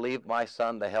need you to leave my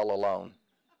son the hell alone.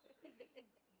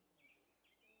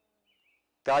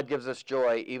 God gives us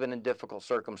joy even in difficult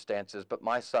circumstances, but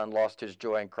my son lost his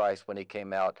joy in Christ when he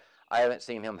came out. I haven't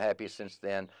seen him happy since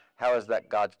then. How is that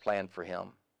God's plan for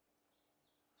him?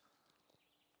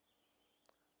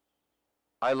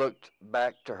 I looked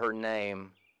back to her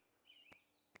name,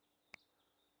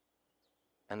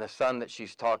 and the son that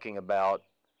she's talking about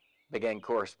began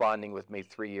corresponding with me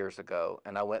 3 years ago,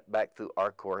 and I went back through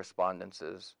our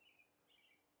correspondences.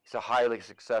 He's a highly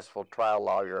successful trial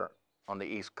lawyer on the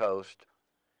East Coast.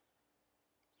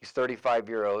 He's 35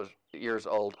 years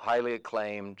old, highly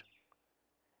acclaimed,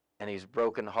 and he's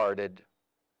brokenhearted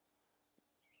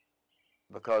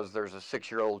because there's a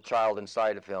 6-year-old child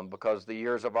inside of him, because the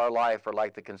years of our life are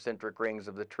like the concentric rings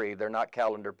of the tree. They're not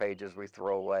calendar pages we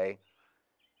throw away.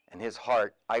 And his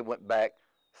heart, I went back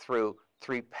through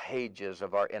 3 pages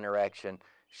of our interaction.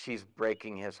 She's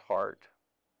breaking his heart.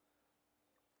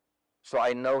 So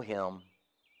I know him.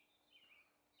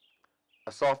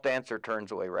 A soft answer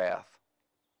turns away wrath.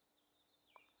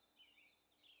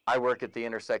 I work at the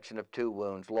intersection of 2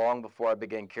 wounds. Long before I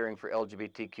began caring for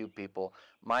LGBTQ people,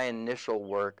 my initial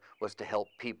work was to help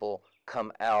people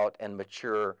come out and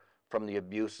mature from the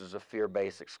abuses of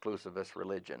fear-based exclusivist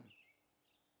religion.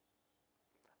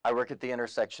 I work at the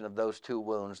intersection of those 2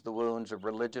 wounds, the wounds of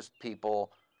religious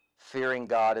people fearing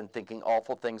God and thinking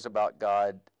awful things about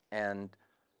God, and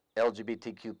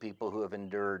LGBTQ people who have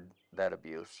endured that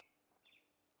abuse.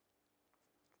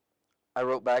 I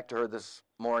wrote back to her this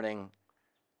morning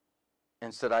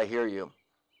and said, I hear you.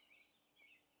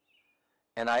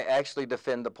 And I actually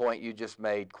defend the point you just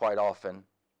made quite often.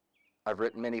 I've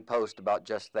written many posts about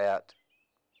just that.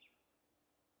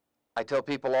 I tell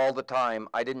people all the time,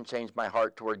 I didn't change my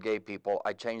heart toward gay people.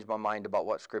 I changed my mind about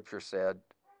what Scripture said.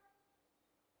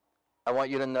 I want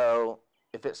you to know,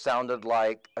 if it sounded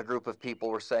like a group of people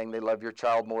were saying they love your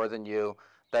child more than you,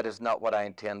 that is not what I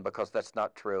intend, because that's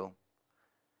not true.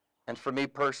 And for me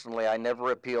personally, I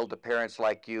never appealed to parents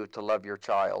like you to love your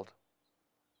child.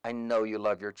 I know you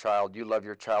love your child. You love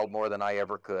your child more than I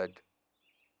ever could.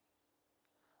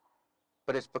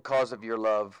 But it's because of your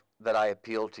love that I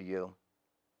appeal to you.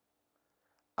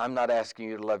 I'm not asking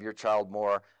you to love your child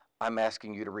more. I'm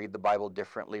asking you to read the Bible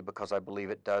differently, because I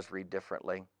believe it does read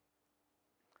differently.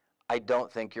 I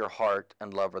don't think your heart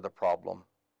and love are the problem.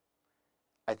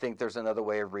 I think there's another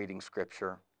way of reading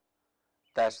Scripture.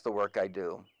 That's the work I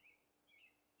do.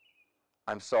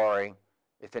 I'm sorry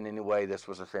if in any way this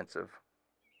was offensive.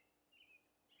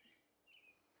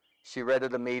 She read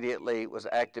it immediately, was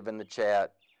active in the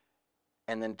chat,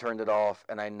 and then turned it off,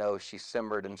 and I know she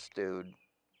simmered and stewed.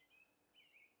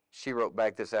 She wrote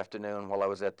back this afternoon while I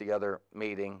was at the other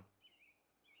meeting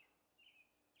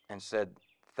and said,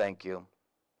 thank you.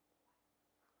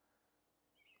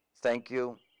 Thank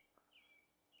you.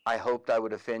 I hoped I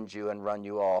would offend you and run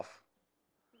you off.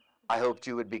 I hoped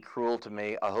you would be cruel to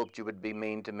me. I hoped you would be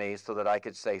mean to me so that I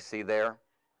could say, see there?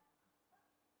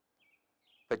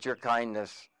 But your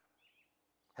kindness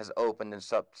has opened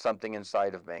something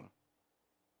inside of me.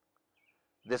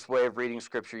 This way of reading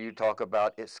Scripture you talk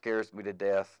about, it scares me to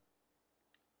death.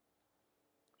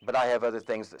 But I have other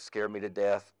things that scare me to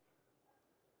death.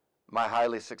 My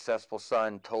highly successful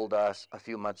son told us a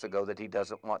few months ago that he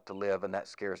doesn't want to live, and that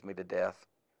scares me to death.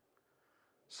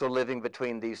 So living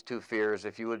between these 2 fears,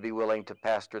 if you would be willing to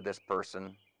pastor this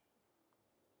person,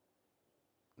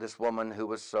 this woman who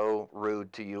was so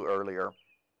rude to you earlier,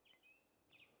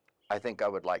 I think I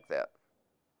would like that.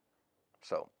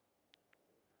 So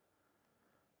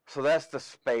that's the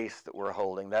space that we're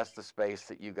holding. That's the space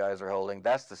that you guys are holding.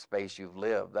 That's the space you've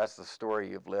lived. That's the story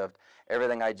you've lived.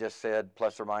 Everything I just said,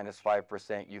 plus or minus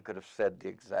 5%, you could have said the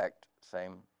exact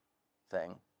same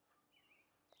thing.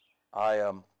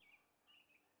 I'm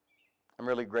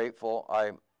really grateful.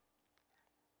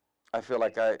 I feel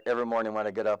like every morning when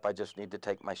I get up, I just need to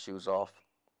take my shoes off.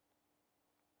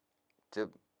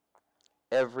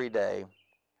 Every day,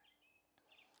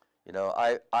 you know,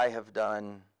 I have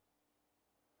done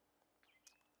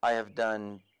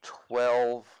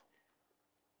 12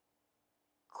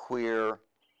 queer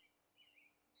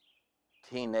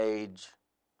teenage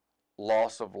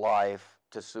loss of life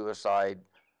to suicide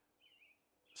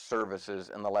services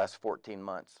in the last 14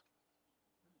 months.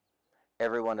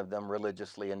 Every one of them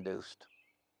religiously induced.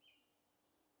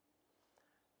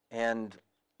 And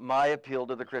my appeal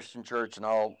to the Christian church, and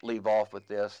I'll leave off with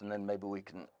this and then maybe we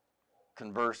can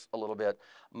converse a little bit.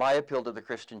 My appeal to the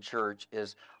Christian church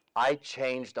is, I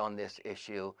changed on this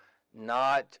issue,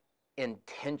 not in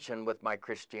tension with my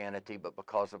Christianity, but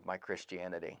because of my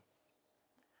Christianity.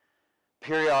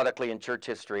 Periodically in church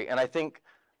history, and I think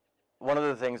one of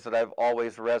the things that I've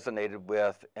always resonated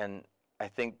with, and I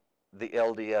think the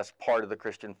LDS part of the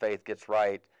Christian faith gets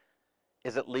right,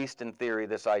 is, at least in theory,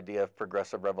 this idea of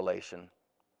progressive revelation.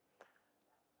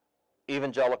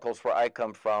 evangelicals where I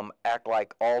come from act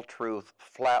like all truth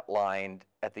flatlined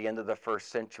at the end of the first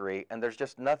century, and there's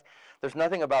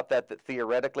nothing about that that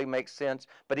theoretically makes sense,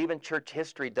 but even church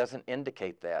history doesn't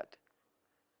indicate that.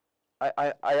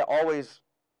 I always,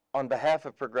 on behalf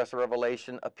of Progressive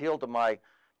Revelation, appeal to my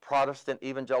Protestant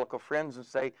evangelical friends and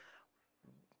say,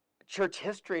 church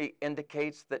history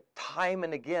indicates that time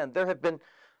and again, there have been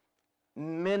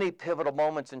many pivotal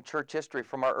moments in church history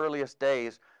from our earliest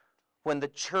days when the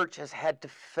church has had to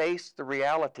face the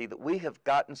reality that we have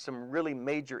gotten some really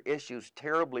major issues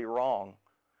terribly wrong.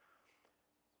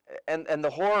 And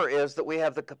the horror is that we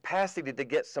have the capacity to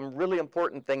get some really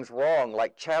important things wrong,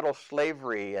 like chattel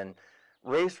slavery and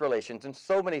race relations and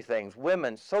so many things,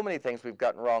 women, so many things we've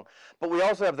gotten wrong. But we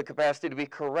also have the capacity to be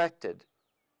corrected.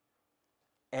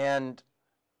 And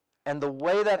the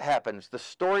way that happens, the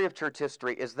story of church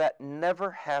history, is that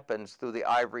never happens through the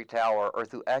ivory tower or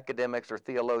through academics or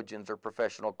theologians or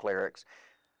professional clerics.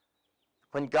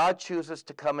 When God chooses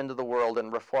to come into the world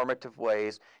in reformative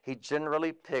ways, he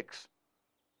generally picks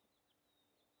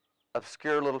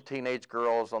obscure little teenage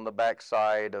girls on the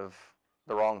backside of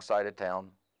the wrong side of town.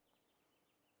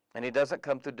 And he doesn't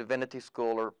come through divinity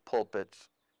school or pulpits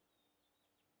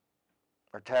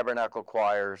or tabernacle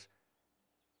choirs.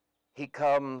 He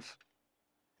comes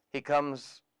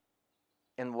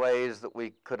in ways that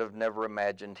we could have never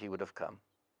imagined he would have come.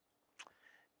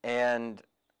 And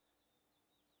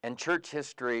in church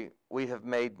history, we have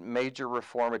made major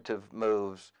reformative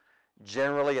moves.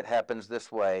 Generally, it happens this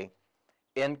way: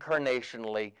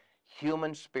 incarnationally,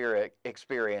 human spirit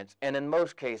experience, and in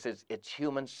most cases, it's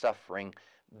human suffering,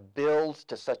 builds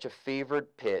to such a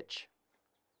fevered pitch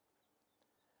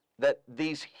that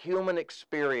these human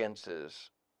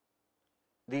experiences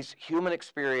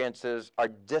are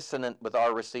dissonant with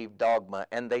our received dogma,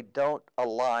 and they don't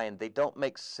align, they don't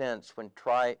make sense when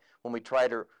we try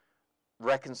to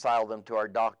reconcile them to our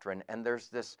doctrine. And there's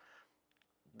this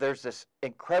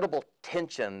incredible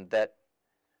tension that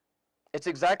it's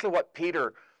exactly what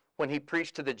Peter, when he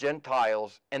preached to the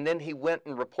Gentiles, and then he went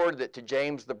and reported it to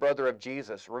James, the brother of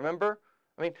Jesus. Remember?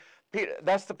 I mean, Peter,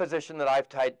 that's the position that I've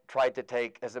tried to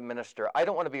take as a minister. I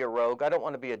don't want to be a rogue. I don't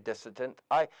want to be a dissident.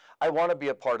 I want to be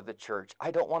a part of the church.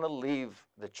 I don't want to leave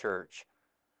the church.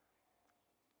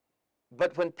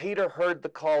 But when Peter heard the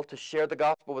call to share the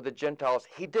gospel with the Gentiles,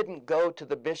 he didn't go to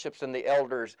the bishops and the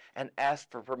elders and ask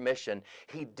for permission.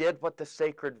 He did what the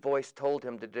sacred voice told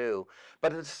him to do.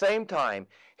 But at the same time,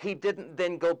 he didn't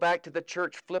then go back to the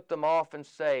church, flip them off, and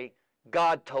say,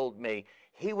 God told me.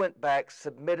 He went back,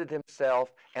 submitted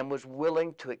himself, and was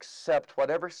willing to accept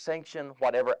whatever sanction,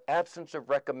 whatever absence of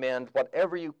recommend,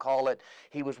 whatever you call it,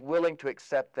 he was willing to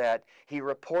accept that. He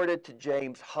reported to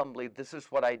James humbly, this is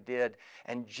what I did.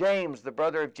 And James, the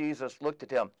brother of Jesus, looked at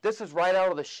him. This is right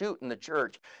out of the chute in the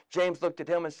church. James looked at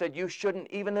him and said, you shouldn't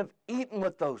even have eaten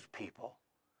with those people.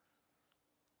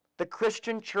 The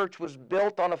Christian church was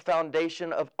built on a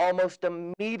foundation of almost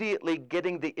immediately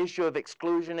getting the issue of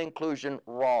exclusion, inclusion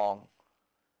wrong.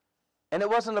 And it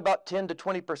wasn't about 10 to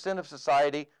 20% of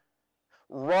society.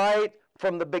 Right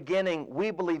from the beginning,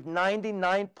 we believe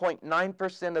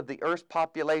 99.9% of the earth's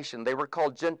population, they were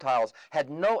called Gentiles, had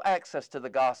no access to the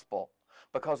gospel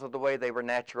because of the way they were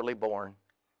naturally born.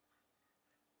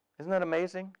 Isn't that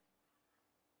amazing?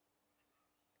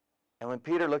 And when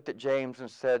Peter looked at James and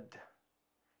said,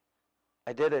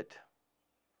 I did it.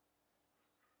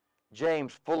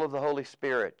 James, full of the Holy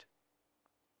Spirit,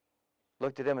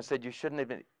 looked at him and said, you shouldn't have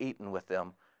been eaten with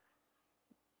them.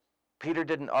 Peter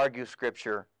didn't argue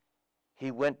Scripture. He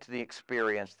went to the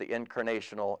experience, the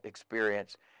incarnational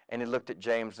experience, and he looked at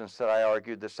James and said, I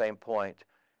argued the same point,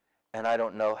 and I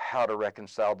don't know how to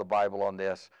reconcile the Bible on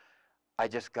this. I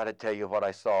just got to tell you what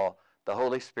I saw. The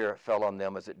Holy Spirit fell on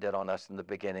them as it did on us in the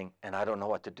beginning, and I don't know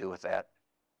what to do with that.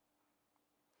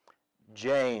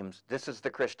 James, this is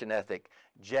the Christian ethic.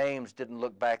 James didn't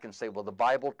look back and say, well, the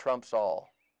Bible trumps all.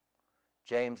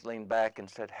 James leaned back and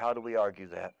said, how do we argue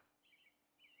that?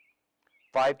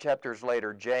 5 chapters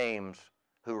later, James,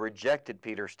 who rejected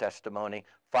Peter's testimony,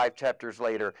 5 chapters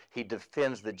later, he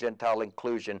defends the Gentile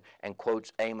inclusion and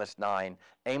quotes Amos 9.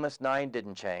 Amos 9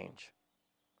 didn't change.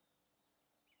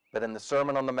 But in the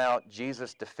Sermon on the Mount,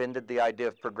 Jesus defended the idea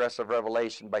of progressive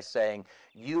revelation by saying,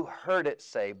 you heard it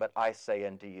say, but I say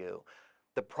unto you.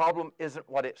 The problem isn't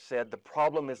what it said. The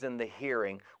problem is in the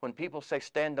hearing. When people say,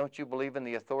 Stan, don't you believe in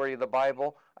the authority of the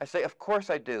Bible? I say, of course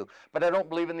I do, but I don't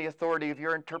believe in the authority of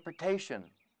your interpretation.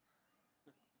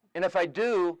 And if I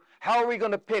do, how are we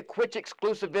going to pick which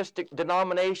exclusivistic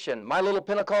denomination, my little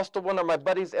Pentecostal one or my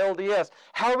buddy's LDS?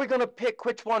 How are we going to pick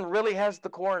which one really has the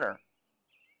corner?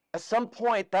 At some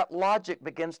point, that logic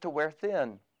begins to wear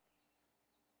thin.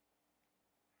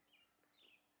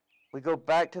 We go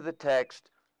back to the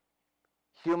text.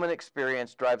 Human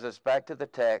experience drives us back to the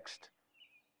text.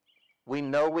 We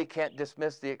know we can't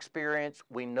dismiss the experience.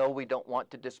 We know we don't want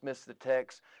to dismiss the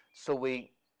text. So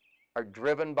we are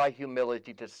driven by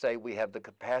humility to say we have the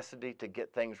capacity to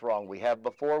get things wrong. We have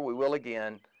before, we will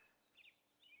again.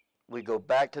 We go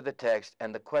back to the text,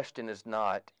 and the question is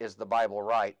not, is the Bible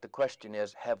right? The question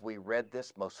is, have we read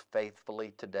this most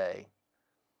faithfully today?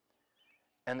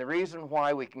 And the reason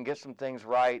why we can get some things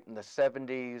right in the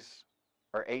 70s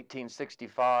or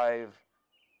 1865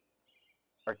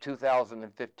 or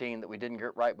 2015 that we didn't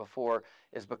get right before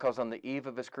is because on the eve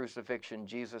of his crucifixion,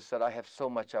 Jesus said, I have so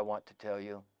much I want to tell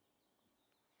you,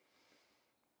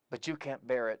 but you can't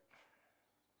bear it.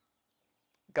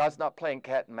 God's not playing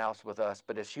cat and mouse with us,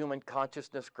 but as human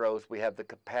consciousness grows, we have the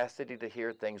capacity to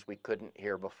hear things we couldn't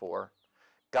hear before.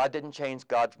 God didn't change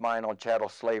God's mind on chattel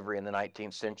slavery in the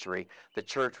 19th century. The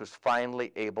church was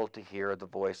finally able to hear the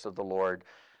voice of the Lord.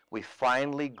 We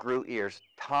finally grew ears.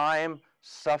 Time,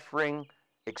 suffering,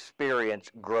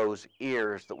 experience grows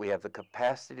ears that we have the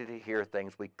capacity to hear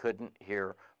things we couldn't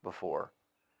hear before.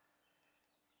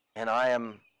 And I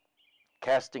am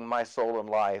casting my soul and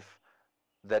life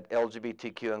that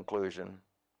LGBTQ inclusion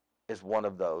is one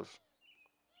of those.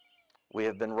 We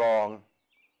have been wrong,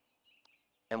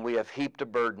 and we have heaped a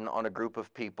burden on a group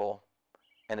of people,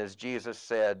 and as Jesus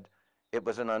said, it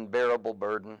was an unbearable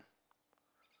burden.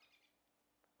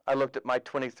 I looked at my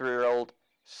 23-year-old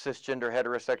cisgender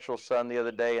heterosexual son the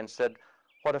other day and said,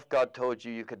 what if God told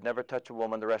you you could never touch a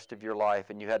woman the rest of your life,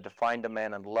 and you had to find a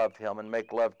man and love him and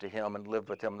make love to him and live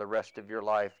with him the rest of your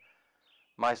life?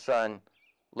 My son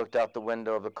looked out the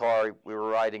window of the car we were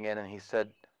riding in, and he said,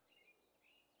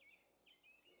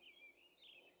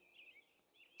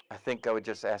 I think I would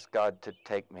just ask God to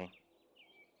take me.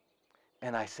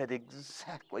 And I said,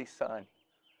 exactly, son.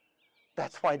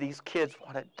 That's why these kids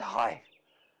want to die.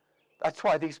 That's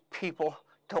why these people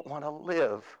don't want to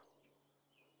live.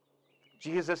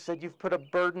 Jesus said, you've put a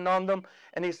burden on them.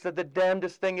 And he said, the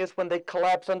damnedest thing is when they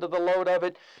collapse under the load of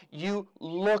it, you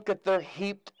look at their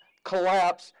heaped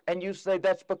collapse and you say,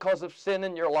 that's because of sin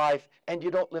in your life. And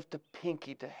you don't lift a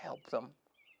pinky to help them.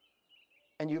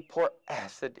 And you pour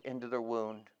acid into their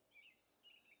wound.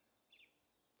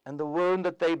 And the wound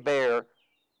that they bear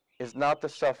is not the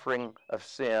suffering of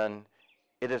sin.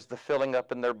 It is the filling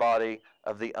up in their body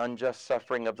of the unjust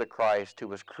suffering of the Christ who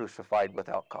was crucified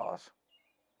without cause.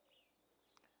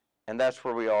 And that's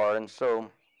where we are. And so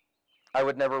I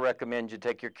would never recommend you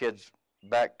take your kids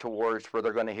back to wars where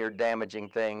they're going to hear damaging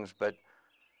things. But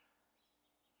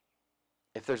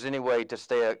if there's any way to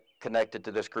stay connected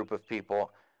to this group of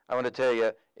people, I want to tell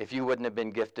you, if you wouldn't have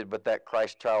been gifted with that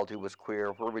Christ child who was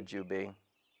queer, where would you be?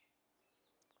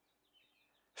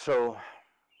 So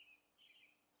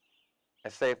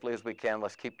as safely as we can,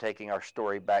 let's keep taking our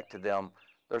story back to them.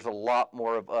 There's a lot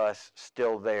more of us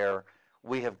still there.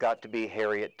 We have got to be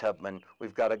Harriet Tubman.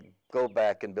 We've got to go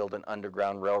back and build an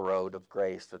underground railroad of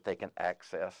grace that they can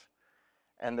access.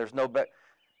 And there's no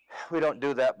we don't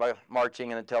do that by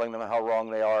marching and telling them how wrong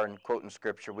they are and quoting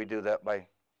scripture. We do that by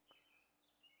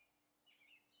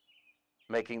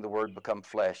making the word become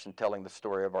flesh and telling the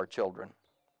story of our children.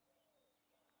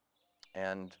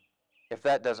 And if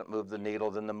that doesn't move the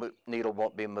needle, then the needle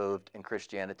won't be moved and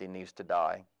Christianity needs to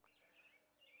die.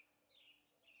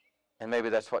 And maybe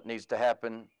that's what needs to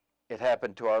happen. It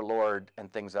happened to our Lord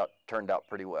and things turned out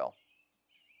pretty well.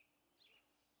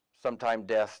 Sometimes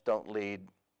deaths don't lead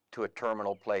to a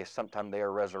terminal place. Sometimes they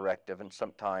are resurrective and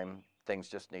sometimes things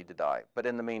just need to die. But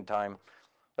in the meantime,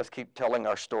 let's keep telling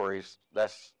our stories.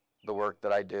 That's the work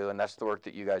that I do and that's the work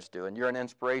that you guys do. And you're an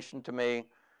inspiration to me.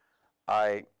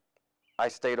 I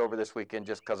stayed over this weekend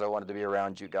just because I wanted to be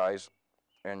around you guys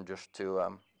and just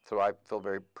to, so I feel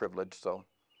very privileged. So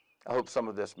I hope some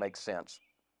of this makes sense.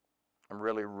 I'm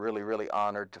really, really, really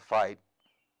honored to fight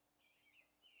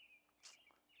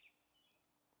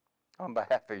on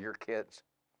behalf of your kids.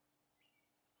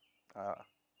 I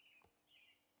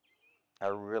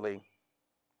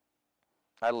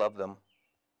love them.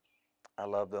 I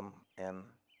love them, and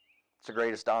it's the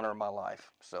greatest honor of my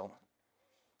life. So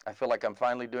I feel like I'm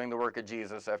finally doing the work of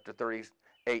Jesus after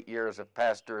 38 years of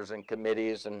pastors and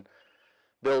committees and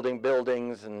building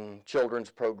buildings and children's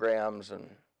programs and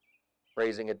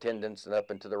raising attendance and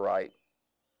up and to the right.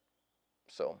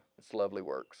 So it's lovely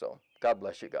work. So God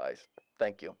bless you guys.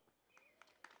 Thank you.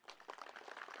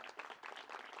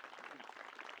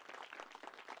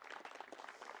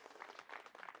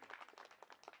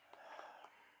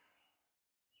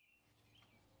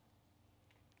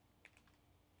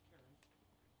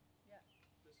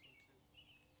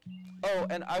 Oh,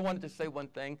 and I wanted to say one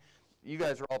thing. You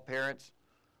guys are all parents.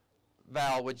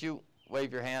 Val, would you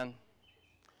wave your hand?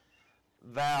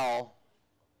 Val's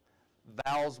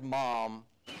mom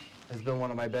has been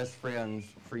one of my best friends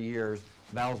for years.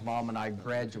 Val's mom and I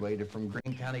graduated from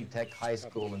Greene County Tech High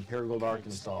School in Paragould,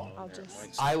 Arkansas.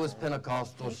 I was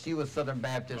Pentecostal. She was Southern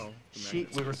Baptist.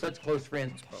 We were such close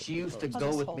friends. She used to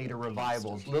go with me to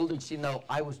revivals. Little did she know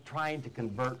I was trying to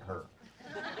convert her.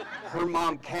 Her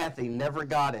mom, Kathy, never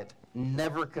got it,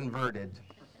 never converted.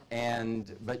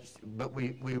 But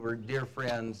we were dear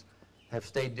friends, have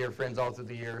stayed dear friends all through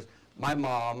the years. My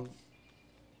mom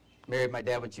married my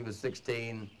dad when she was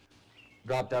 16,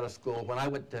 dropped out of school. When I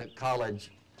went to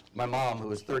college, my mom, who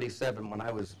was 37 when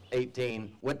I was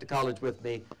 18, went to college with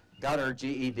me, got her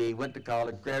GED, went to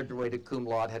college, graduated cum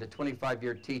laude, had a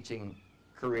 25-year teaching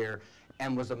career,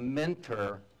 and was a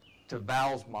mentor to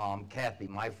Val's mom, Kathy,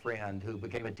 my friend, who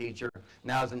became a teacher,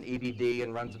 now is an EDD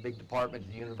and runs a big department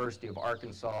at the University of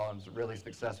Arkansas and is a really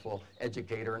successful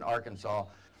educator in Arkansas.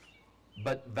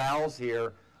 But Val's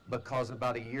here because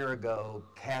about a year ago,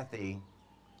 Kathy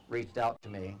reached out to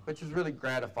me, which is really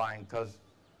gratifying because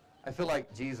I feel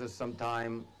like Jesus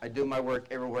sometime. I do my work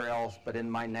everywhere else, but in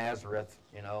my Nazareth,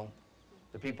 you know,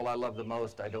 the people I love the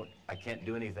most, I can't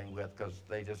do anything with because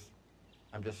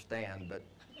I'm just Stan,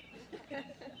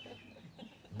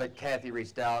 but Kathy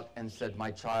reached out and said,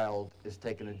 my child is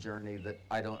taking a journey that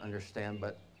I don't understand,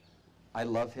 but I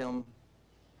love him,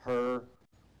 her,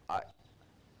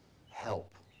 help.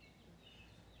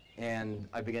 And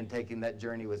I began taking that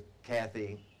journey with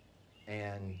Kathy,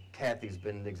 and Kathy's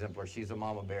been an exemplar. She's a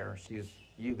mama bear.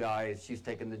 She's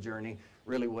taken the journey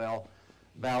really well.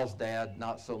 Val's dad,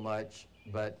 not so much,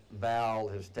 but Val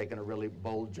has taken a really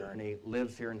bold journey,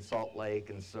 lives here in Salt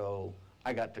Lake, and so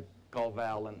I got to call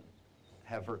Val and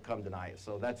have her come tonight.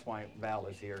 So that's why Val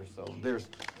is here. So there's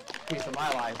a piece of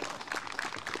my life.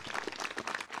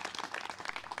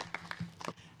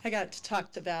 I got to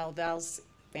talk to Val. Val's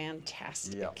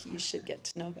fantastic. Yeah. You should get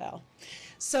to know Val.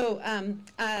 So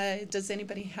does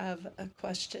anybody have a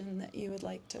question that you would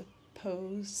like to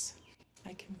pose?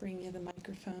 I can bring you the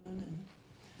microphone.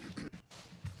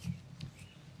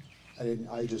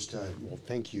 Well,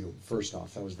 thank you, first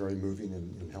off. That was very moving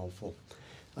and helpful.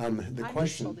 The I'm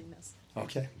question. holding this.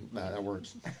 Okay, that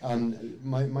works.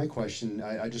 My question,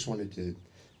 I just wanted to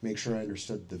make sure I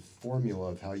understood the formula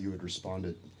of how you had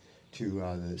responded to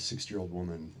the 60-year-old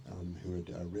woman who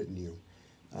had written you.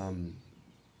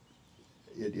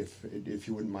 If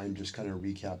you wouldn't mind just kind of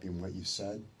recapping what you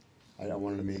said, I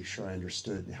wanted to make sure I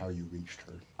understood how you reached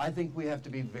her. I think we have to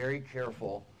be very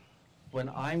careful when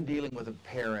I'm dealing with a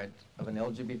parent of an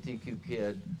LGBTQ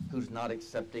kid who's not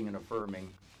accepting and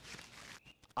affirming.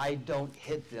 I don't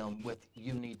hit them with,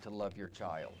 you need to love your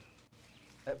child.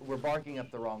 We're barking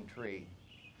up the wrong tree.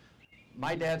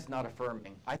 My dad's not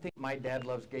affirming. I think my dad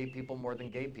loves gay people more than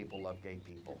gay people love gay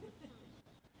people.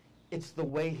 It's the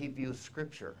way he views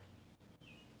Scripture.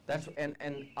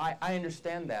 And I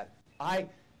understand that.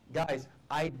 Guys,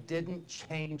 I didn't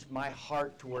change my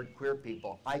heart toward queer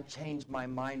people. I changed my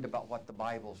mind about what the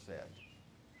Bible said.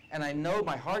 And I know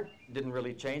my heart didn't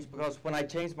really change because when I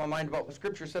changed my mind about what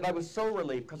Scripture said, I was so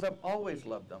relieved because I've always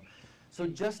loved them. So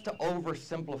just to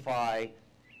oversimplify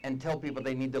and tell people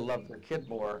they need to love their kid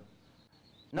more,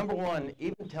 number one,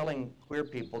 even telling queer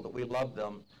people that we love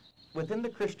them, within the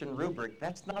Christian rubric,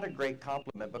 that's not a great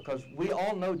compliment because we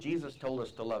all know Jesus told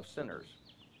us to love sinners,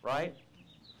 right?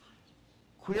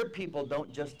 Queer people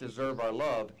don't just deserve our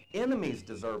love. Enemies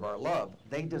deserve our love.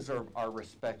 They deserve our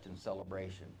respect and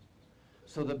celebration.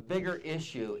 So the bigger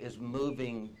issue is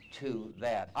moving to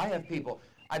that. I have people,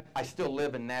 I still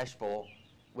live in Nashville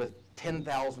with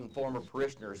 10,000 former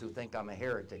parishioners who think I'm a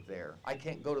heretic there. I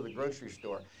can't go to the grocery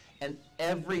store. And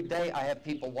every day I have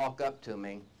people walk up to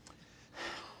me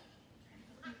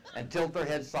and tilt their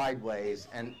head sideways,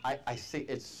 and I see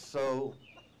it's so,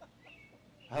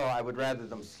 I would rather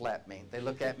them slap me. They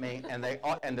look at me, and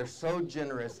they're so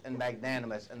generous and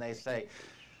magnanimous, and they say,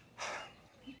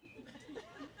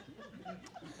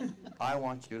 I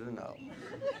want you to know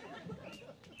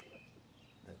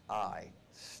that I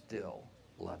still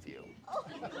love you.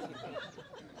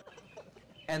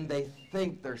 And they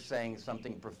think they're saying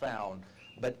something profound,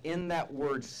 but in that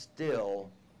word still,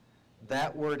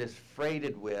 that word is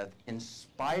freighted with, in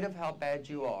spite of how bad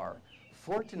you are,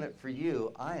 fortunate for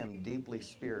you, I am deeply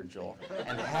spiritual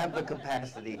and have the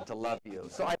capacity to love you.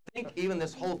 So I think even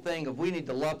this whole thing of we need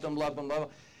to love them,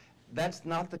 that's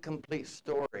not the complete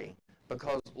story,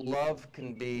 because love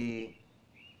can be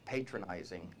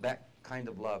patronizing, that kind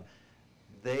of love.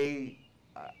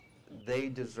 They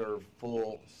deserve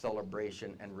full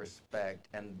celebration and respect,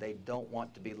 and they don't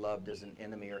want to be loved as an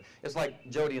enemy. It's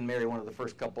like Jody and Mary, one of the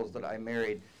first couples that I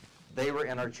married. They were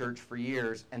in our church for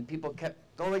years, and people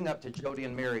kept going up to Jody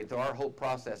and Mary through our whole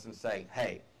process and saying,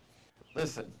 hey,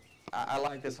 listen, I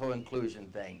like this whole inclusion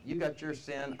thing. You got your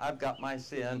sin, I've got my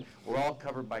sin. We're all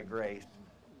covered by grace.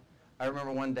 I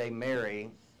remember one day Mary,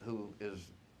 who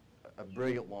is a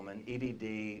brilliant woman,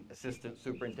 EDD, Assistant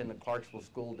Superintendent, Clarksville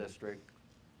School District.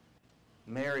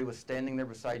 Mary was standing there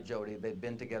beside Jody. They'd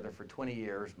been together for 20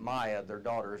 years. Maya,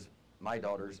 my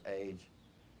daughter's age.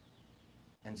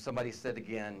 And somebody said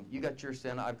again, you got your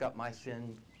sin, I've got my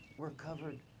sin, we're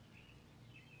covered.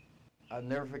 I'll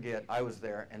never forget, I was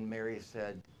there, and Mary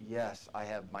said, yes, I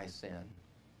have my sin.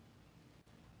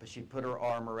 But she put her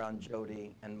arm around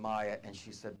Jody and Maya, and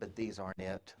she said, but these aren't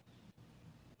it.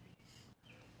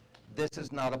 This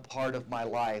is not a part of my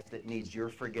life that needs your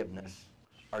forgiveness,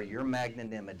 or your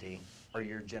magnanimity, or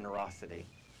your generosity.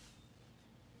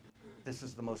 This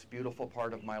is the most beautiful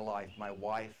part of my life, my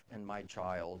wife and my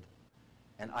child.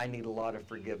 And I need a lot of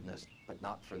forgiveness, but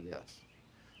not for this.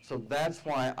 So that's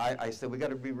why I said we got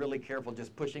to be really careful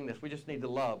just pushing this. We just need to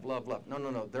love, love, love.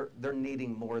 No. They're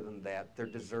needing more than that. They're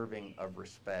deserving of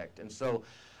respect. And so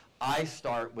I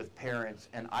start with parents,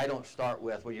 and I don't start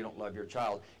with, well, you don't love your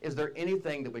child. Is there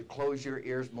anything that would close your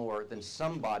ears more than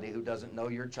somebody who doesn't know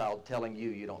your child telling you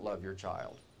you don't love your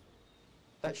child?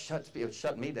 That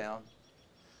shut me down.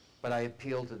 But I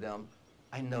appeal to them.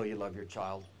 I know you love your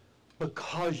child.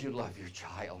 Because you love your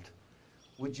child,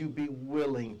 would you be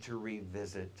willing to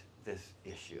revisit this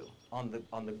issue on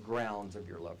the grounds of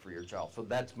your love for your child? So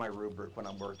that's my rubric when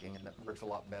I'm working, and that works a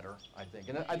lot better, I think.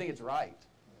 And I think it's right.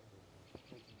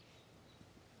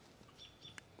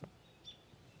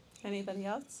 Anybody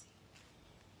else?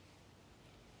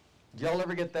 Did y'all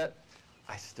ever get that?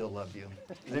 I still love you.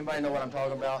 Does anybody know what I'm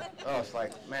talking about? Oh, it's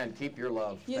like, man, keep your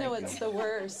love. You know, it's the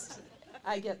worst.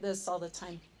 I get this all the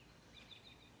time.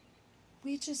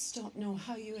 We just don't know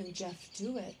how you and Jeff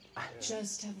do it.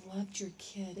 Just have loved your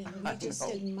kid, and we just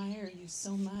admire you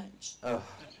so much. Oh.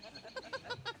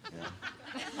 Yeah.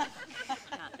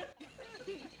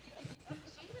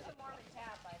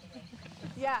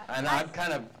 Yeah. And I'm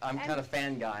kind of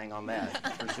fan-guying on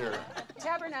that, for sure.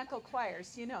 Tabernacle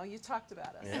choirs, you know, you talked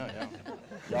about us. Yeah.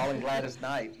 Y'all and Gladys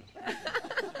Knight.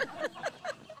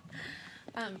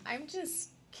 I'm just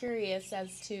curious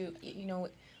as to, you know,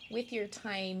 with your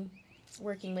time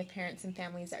working with parents and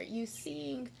families, are you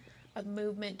seeing a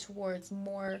movement towards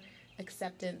more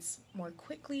acceptance more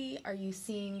quickly? Are you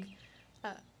seeing,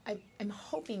 I'm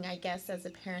hoping, I guess, as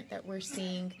a parent, that we're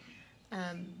seeing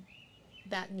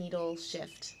that needle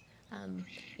shift.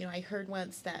 You know, I heard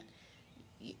once that,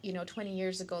 you know, 20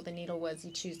 years ago, the needle was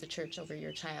you choose the church over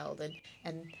your child,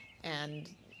 and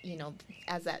you know,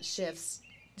 as that shifts,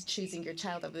 choosing your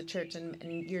child over the church, and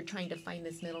you're trying to find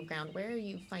this middle ground. Where are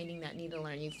you finding that needle?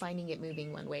 Are you finding it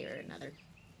moving one way or another?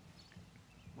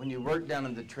 When you work down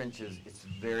in the trenches, it's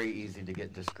very easy to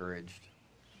get discouraged.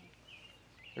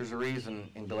 There's a reason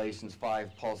in Galatians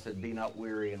 5, Paul said, be not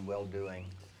weary in well-doing.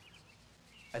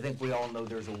 I think we all know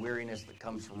there's a weariness that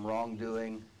comes from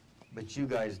wrongdoing, but you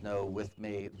guys know with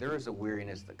me, there is a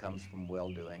weariness that comes from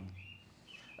well-doing,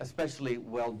 especially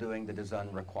well-doing that is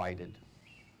unrequited,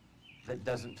 that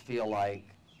doesn't feel like...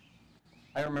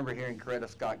 I remember hearing Coretta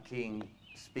Scott King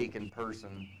speak in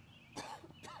person,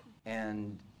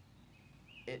 and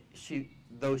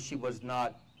though she was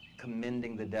not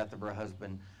commending the death of her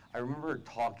husband, I remember her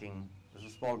talking,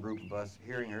 there's a small group of us,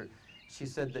 hearing her. She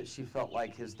said that she felt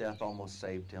like his death almost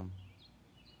saved him.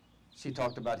 She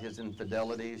talked about his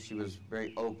infidelity. She was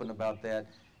very open about that.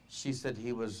 She said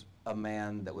he was a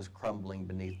man that was crumbling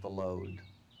beneath the load.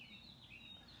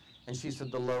 And she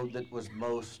said the load that was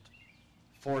most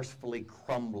forcefully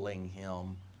crumbling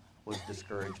him was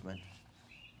discouragement.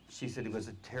 She said he was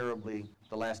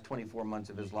the last 24 months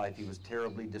of his life, he was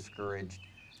terribly discouraged.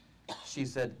 She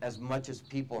said, as much as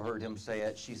people heard him say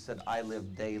it, she said, I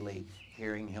lived daily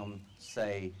hearing him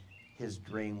say his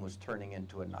dream was turning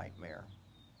into a nightmare.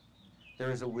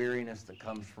 There is a weariness that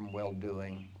comes from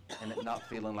well-doing and it not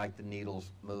feeling like the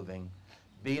needle's moving.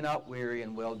 Be not weary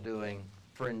in well-doing,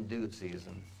 for in due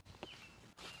season,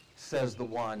 says the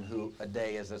one who a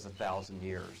day is as 1,000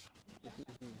 years.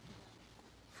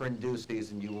 For in due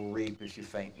season you will reap if you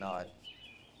faint not.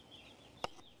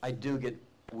 I do get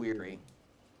weary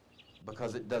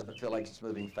because it doesn't feel like it's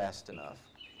moving fast enough.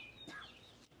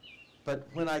 But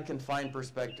when I can find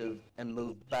perspective and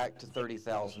move back to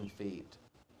 30,000 feet,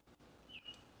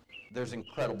 there's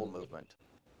incredible movement.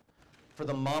 For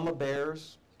the mama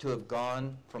bears to have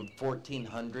gone from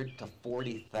 1,400 to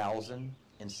 40,000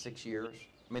 in 6 years,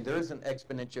 I mean, there is an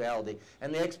exponentiality.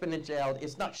 And the exponentiality,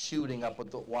 it's not shooting up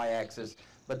with the y-axis,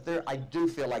 but I do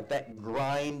feel like that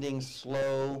grinding,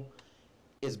 slow,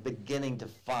 is beginning to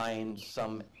find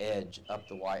some edge up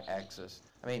the y-axis.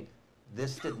 I mean,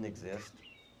 this didn't exist.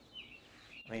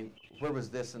 I mean, where was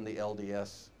this in the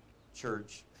LDS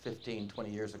church 15, 20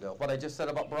 years ago? What I just said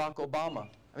about Barack Obama.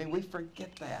 I mean, we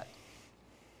forget that.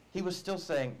 He was still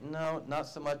saying, no, not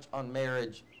so much on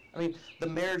marriage. I mean, the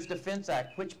Marriage Defense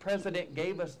Act, which president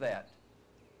gave us that?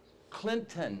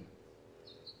 Clinton,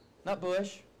 not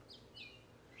Bush.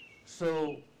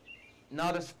 So,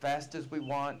 not as fast as we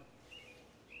want,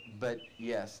 but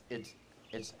yes,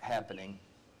 it's happening.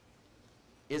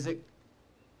 Is it,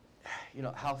 you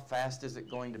know, how fast is it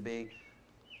going to be?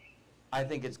 I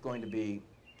think it's going to be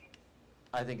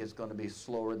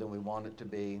slower than we want it to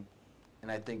be,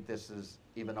 and I think this is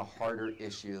even a harder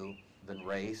issue than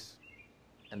race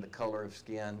and the color of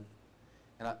skin.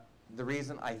 And the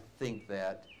reason I think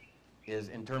that is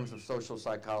in terms of social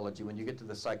psychology, when you get to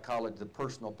the psychology, the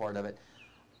personal part of it,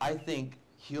 I think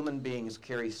human beings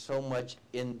carry so much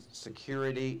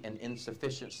insecurity and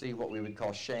insufficiency, what we would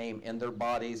call shame, in their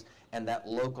bodies, and that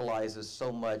localizes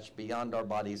so much beyond our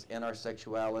bodies in our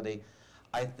sexuality.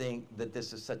 I think that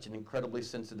this is such an incredibly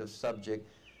sensitive subject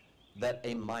that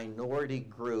a minority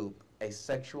group, a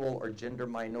sexual or gender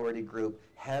minority group,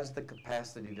 has the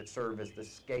capacity to serve as the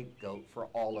scapegoat for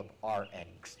all of our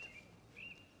angst.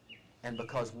 And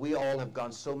because we all have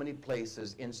gone so many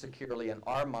places insecurely in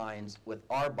our minds with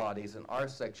our bodies and our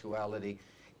sexuality,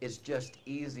 it's just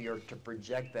easier to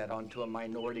project that onto a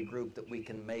minority group that we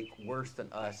can make worse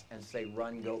than us and say,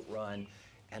 run, goat, run.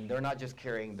 And they're not just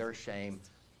carrying their shame,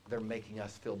 they're making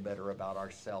us feel better about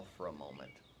ourselves for a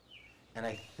moment. And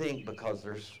I think because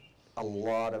there's a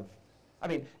lot of, I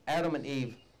mean, Adam and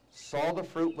Eve saw the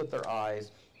fruit with their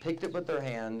eyes, picked it with their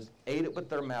hands, ate it with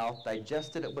their mouth,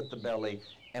 digested it with the belly,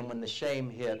 and when the shame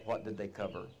hit, what did they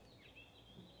cover?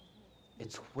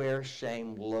 It's where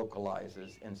shame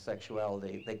localizes in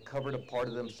sexuality. They covered a part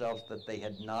of themselves that they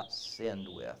had not sinned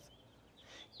with.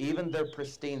 Even their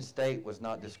pristine state was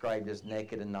not described as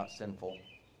naked and not sinful.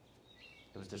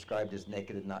 It was described as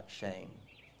naked and not shamed.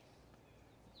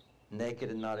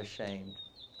 Naked and not ashamed.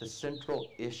 The central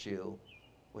issue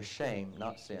was shame,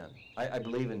 not sin. I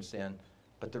believe in sin,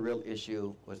 but the real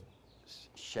issue was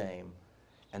shame.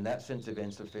 And that sense of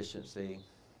insufficiency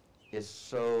is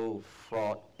so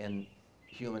fraught in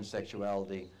human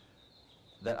sexuality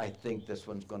that I think this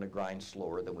one's going to grind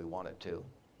slower than we want it to.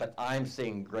 But I'm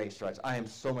seeing great strides. I am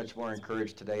so much more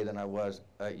encouraged today than I was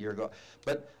a year ago.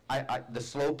 But the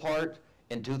slow part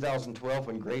in 2012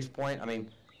 when Grace Point, I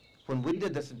mean, when we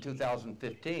did this in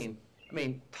 2015, I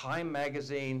mean, Time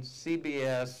Magazine,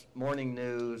 CBS, Morning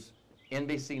News,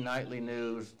 NBC Nightly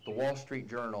News, the Wall Street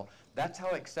Journal, that's how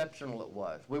exceptional it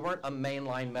was. We weren't a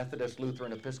mainline Methodist,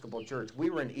 Lutheran, Episcopal church. We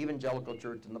were an evangelical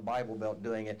church in the Bible Belt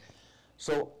doing it.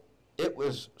 So it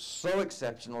was so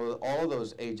exceptional that all of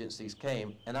those agencies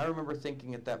came. And I remember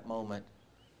thinking at that moment,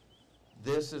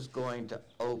 this is going to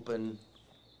open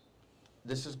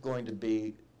the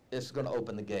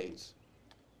gates.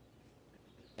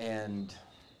 And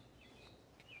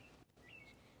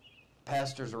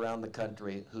pastors around the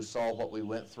country who saw what we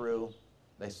went through,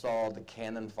 they saw the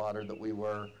cannon fodder that we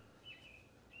were,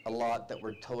 a lot that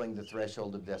were towing the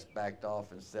threshold of death backed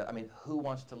off and said, I mean, who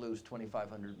wants to lose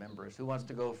 2,500 members? Who wants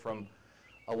to go from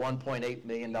a $1.8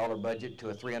 million budget to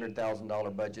a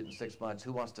 $300,000 budget in 6 months?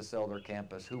 Who wants to sell their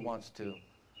campus? Who wants to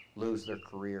lose their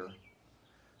career?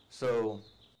 So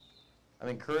I'm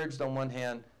encouraged on one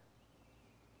hand,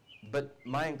 but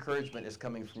my encouragement is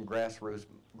coming from grassroots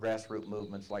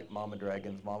movements like Mama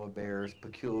Dragons, Mama Bears,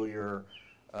 Peculiar,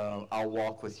 I'll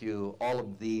Walk With You. All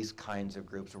of these kinds of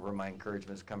groups are where my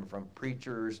encouragement is coming from.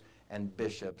 Preachers and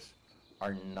bishops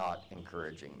are not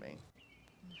encouraging me.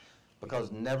 Because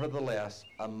nevertheless,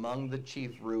 among the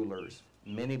chief rulers,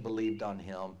 many believed on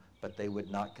him, but they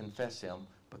would not confess him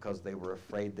because they were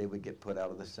afraid they would get put out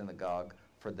of the synagogue.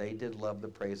 For they did love the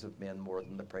praise of men more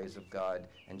than the praise of God.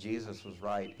 And Jesus was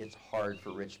right. It's hard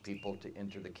for rich people to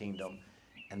enter the kingdom.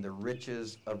 And the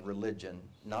riches of religion,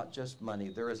 not just money,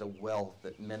 there is a wealth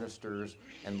that ministers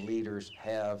and leaders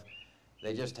have.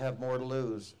 They just have more to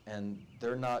lose, and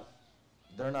they're not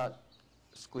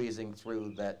squeezing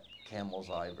through that camel's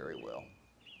eye very well.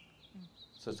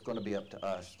 So it's going to be up to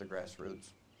us, the grassroots.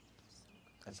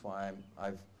 That's why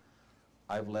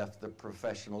I've left the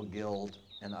professional guild,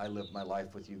 and I live my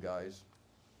life with you guys.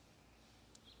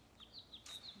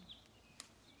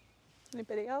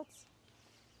 Anybody else?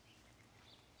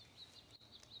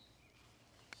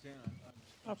 Stan,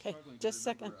 I'm Okay, struggling to just a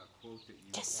second. remember a quote that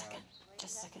you Just a had. second.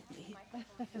 Just a second, Lee.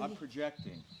 I'm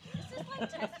projecting.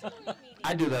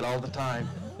 I do that all the time.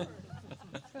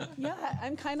 Yeah,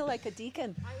 I'm kind of like a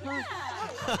deacon.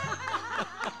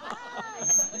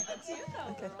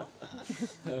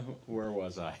 Where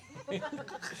was I?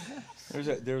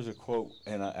 There's a quote,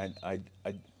 and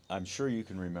I'm sure you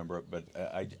can remember it, but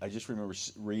I just remember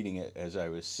reading it as I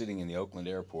was sitting in the Oakland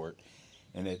airport,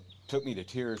 and it took me to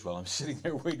tears while I'm sitting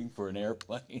there waiting for an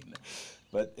airplane.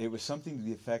 But it was something to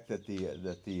the effect that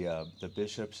the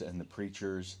bishops and the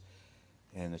preachers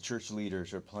and the church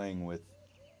leaders are playing with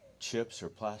chips or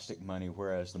plastic money,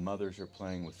 whereas the mothers are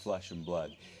playing with flesh and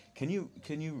blood. Can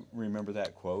you remember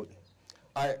that quote?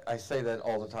 I say that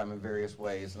all the time in various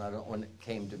ways, and I don't when it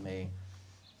came to me,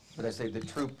 but I say the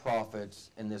true prophets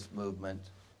in this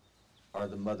movement are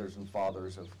the mothers and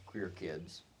fathers of queer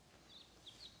kids,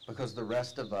 because the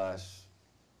rest of us,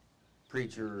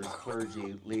 preachers,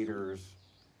 clergy, leaders,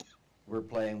 we're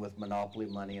playing with monopoly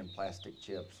money and plastic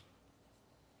chips.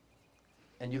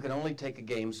 And you can only take a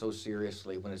game so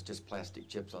seriously when it's just plastic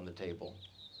chips on the table.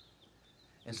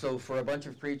 And so for a bunch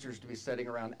of preachers to be sitting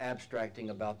around abstracting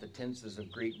about the tenses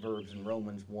of Greek verbs in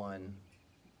Romans 1,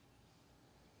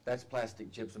 that's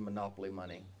plastic chips and monopoly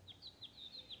money.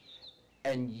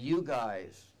 And you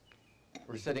guys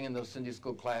were sitting in those Sunday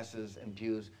school classes and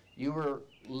pews, you were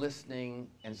listening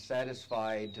and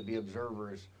satisfied to be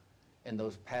observers in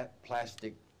those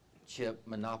plastic chip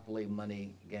monopoly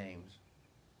money games.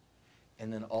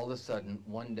 And then all of a sudden,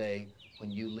 one day, when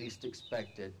you least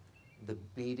expect it, the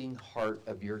beating heart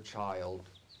of your child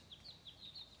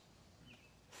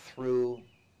threw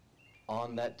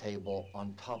on that table,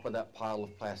 on top of that pile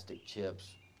of plastic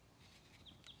chips,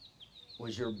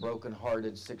 was your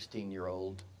broken-hearted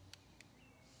 16-year-old,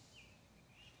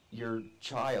 your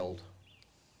child.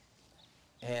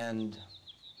 And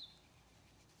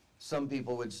some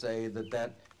people would say that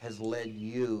that has led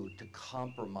you to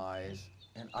compromise,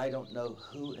 and I don't know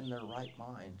who in their right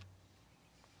mind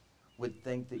would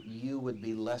think that you would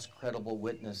be less credible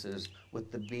witnesses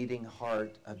with the beating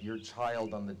heart of your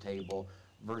child on the table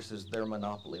versus their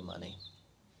monopoly money.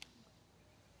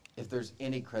 If there's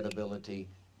any credibility,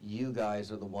 you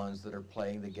guys are the ones that are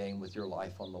playing the game with your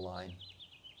life on the line.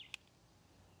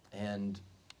 And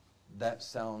that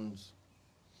sounds,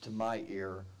 to my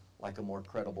ear, like a more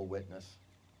credible witness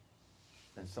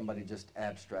than somebody just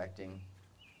abstracting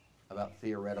about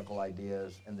theoretical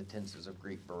ideas and the tenses of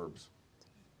Greek verbs.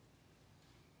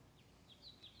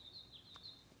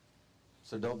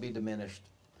 So don't be diminished.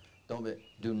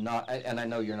 Do not, and I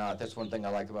know you're not. That's one thing I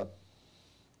like about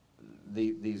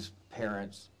these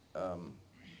parents.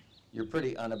 You're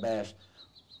pretty unabashed.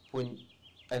 And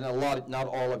a lot, not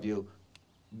all of you,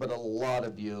 but a lot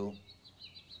of you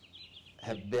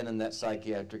have been in that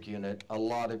psychiatric unit. A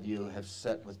lot of you have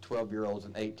sat with 12-year-olds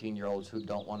and 18-year-olds who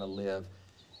don't want to live,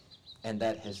 and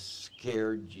that has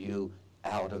scared you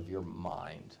out of your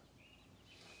mind.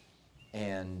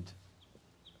 And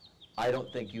I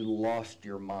don't think you lost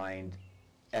your mind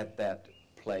at that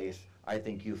place. I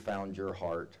think you found your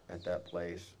heart at that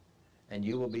place. And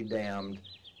you will be damned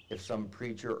if some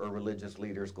preacher or religious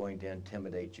leader is going to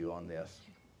intimidate you on this,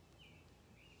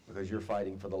 because you're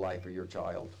fighting for the life of your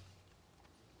child.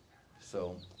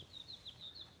 So,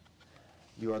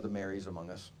 you are the Marys among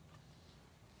us.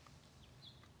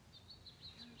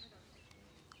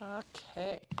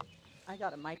 Okay, I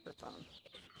got a microphone.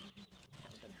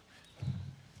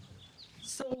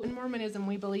 So in Mormonism,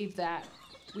 we believe that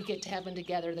we get to heaven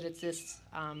together, that it's this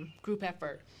group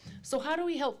effort. So how do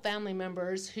we help family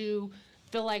members who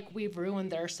feel like we've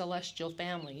ruined their celestial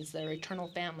families, their eternal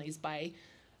families, by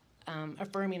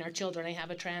affirming our children? I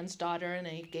have a trans daughter and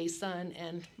a gay son,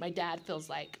 and my dad feels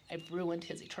like I've ruined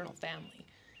his eternal family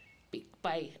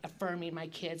by affirming my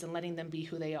kids and letting them be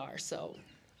who they are. So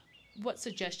what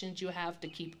suggestions do you have to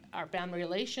keep our family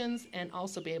relations and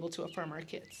also be able to affirm our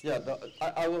kids? Yeah,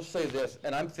 I will say this,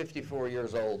 and I'm 54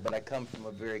 years old, but I come from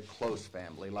a very close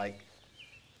family. Like,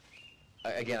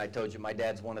 again, I told you, my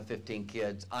dad's one of 15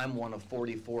 kids. I'm one of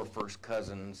 44 first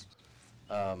cousins.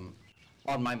 On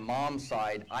my mom's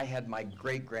side, I had my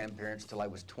great-grandparents till I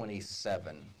was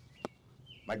 27.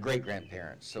 My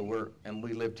great-grandparents. So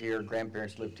we lived here,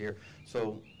 grandparents lived here.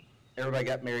 So everybody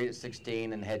got married at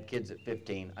 16 and had kids at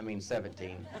 15. I mean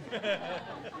 17.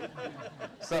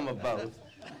 Some of both.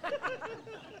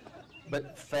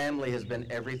 But family has been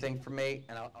everything for me,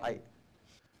 and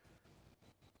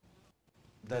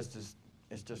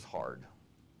it's just hard.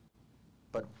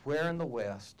 But where in the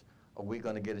West are we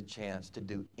going to get a chance to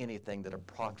do anything that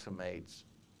approximates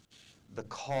the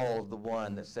call of the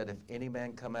one that said, if any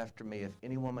man come after me, if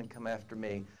any woman come after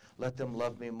me, let them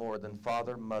love me more than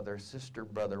father, mother, sister,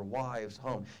 brother, wives,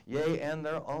 home, yea, and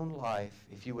their own life.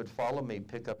 If you would follow me,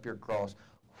 pick up your cross.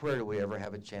 Where do we ever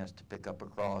have a chance to pick up a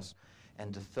cross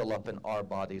and to fill up in our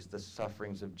bodies the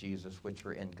sufferings of Jesus, which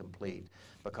were incomplete,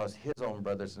 because his own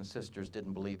brothers and sisters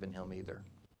didn't believe in him either.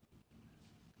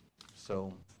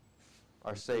 So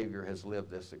our Savior has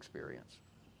lived this experience,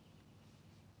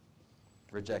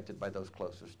 rejected by those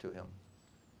closest to him.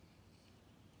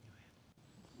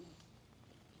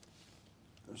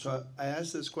 So I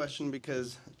asked this question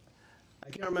because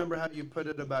I can't remember how you put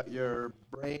it about your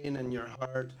brain and your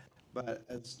heart, but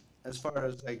as far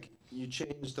as like you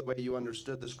changed the way you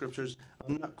understood the scriptures,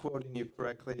 I'm not quoting you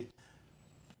correctly,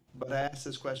 but I asked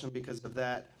this question because of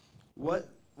that. What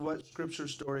scripture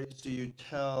stories do you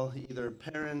tell either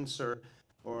parents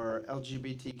or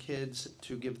LGBT kids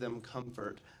to give them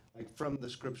comfort, like from the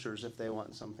scriptures if they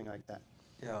want something like that?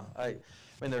 Yeah, I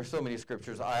mean, there are so many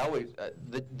scriptures. I always,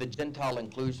 the Gentile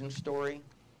inclusion story,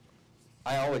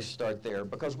 I always start there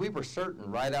because we were certain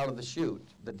right out of the chute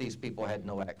that these people had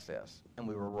no access, and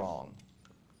we were wrong.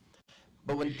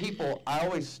 But when people, I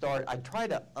try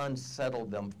to unsettle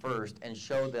them first and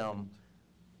show them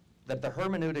that the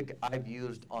hermeneutic I've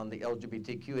used on the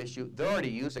LGBTQ issue, they're already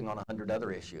using on 100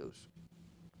 other issues.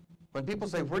 When people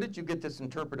say, where did you get this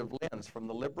interpretive lens? From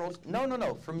the liberals?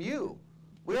 No, from you.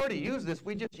 We already use this,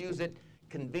 we just use it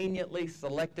conveniently,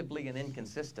 selectively, and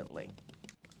inconsistently.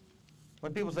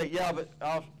 When people say, yeah, but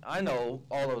I know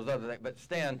all those other things, but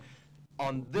Stan,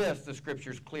 on this, the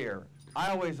scripture's clear. I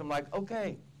always am like,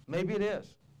 okay, maybe it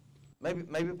is.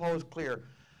 Maybe Paul is clear.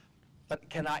 But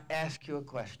can I ask you a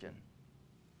question?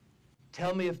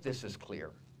 Tell me if this is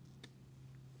clear.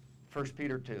 1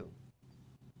 Peter 2.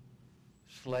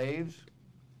 Slaves,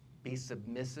 be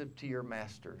submissive to your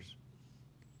masters,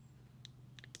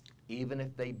 even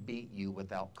if they beat you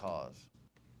without cause.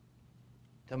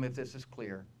 Tell me if this is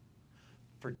clear.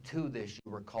 For to this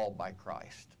you were called by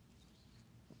Christ.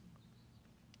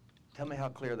 Tell me how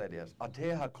clear that is. I'll tell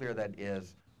you how clear that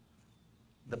is.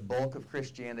 The bulk of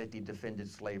Christianity defended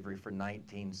slavery for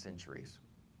 19 centuries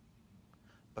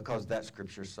because that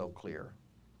scripture is so clear.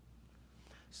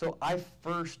 So I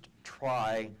first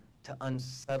try to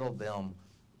unsettle them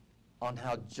on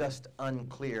how just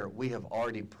unclear we have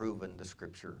already proven the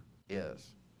scripture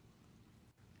is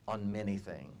on many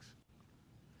things.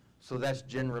 So that's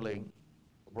generally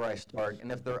where I start.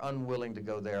 And if they're unwilling to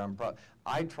go there,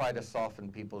 I try to soften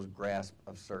people's grasp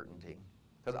of certainty.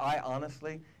 Because I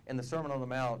honestly, in the Sermon on the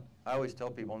Mount, I always tell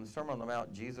people, in the Sermon on the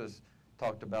Mount, Jesus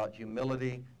talked about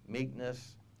humility,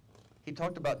 meekness. He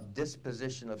talked about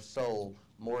disposition of soul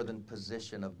more than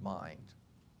position of mind.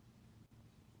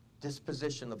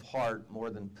 Disposition of heart more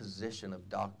than position of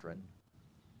doctrine.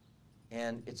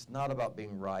 And it's not about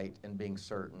being right and being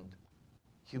certain.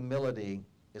 Humility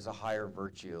is a higher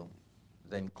virtue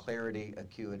than clarity,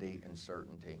 acuity, and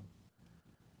certainty.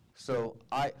 So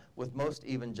with most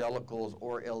evangelicals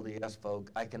or LDS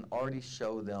folk, I can already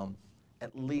show them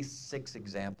at least 6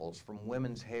 examples, from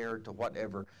women's hair to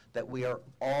whatever, that we are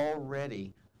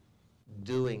already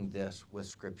doing this with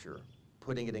Scripture,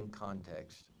 putting it in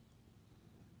context.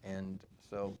 And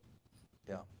so,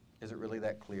 yeah, is it really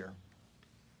that clear?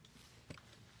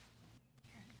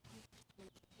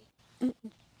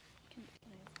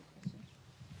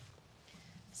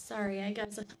 Sorry, I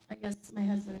guess my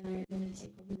husband and I are going to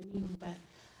take over the meeting, but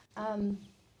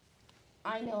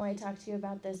I know I talked to you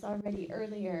about this already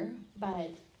earlier,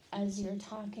 but as you're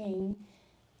talking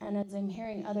and as I'm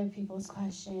hearing other people's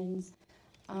questions,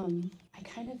 I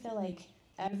kind of feel like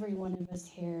every one of us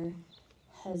here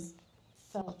has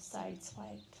felt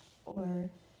sideswiped or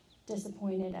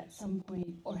disappointed at some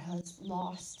point, or has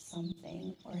lost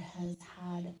something, or has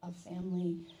had a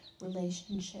family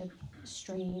relationship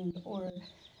strained,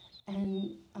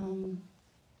 and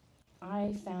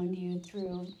I found you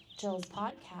through Jill's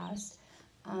podcast,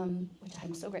 which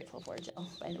I'm so grateful for, Jill,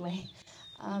 by the way.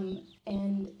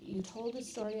 And you told the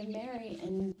story of Mary,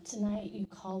 and tonight you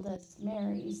called us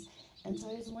Marys. And so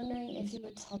I was wondering if you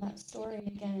would tell that story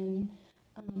again,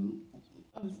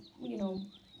 of,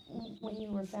 when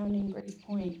you were founding Grace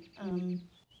Point.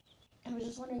 I was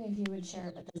just wondering if you would share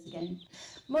it with us again,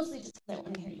 mostly just because I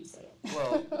want to hear you say it.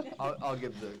 Well, I'll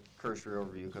give the cursory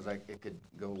overview because it could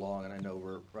go long, and I know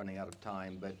we're running out of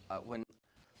time. But when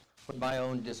my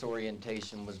own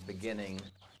disorientation was beginning,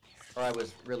 or I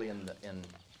was really in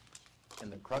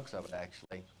the crux of it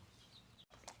actually,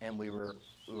 and we were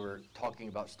talking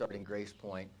about starting Grace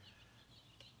Point.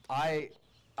 I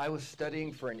was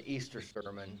studying for an Easter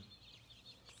sermon.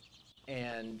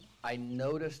 And I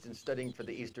noticed in studying for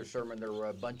the Easter sermon, there were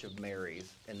a bunch of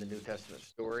Marys in the New Testament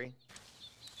story.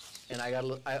 And I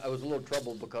was a little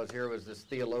troubled because here was this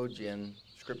theologian,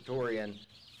 scriptorian,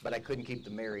 but I couldn't keep the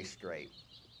Mary straight.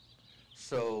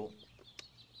 So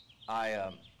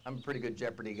I I'm a pretty good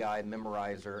Jeopardy guy,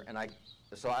 memorizer, and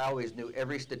so I always knew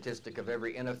every statistic of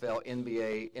every NFL,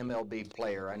 NBA, MLB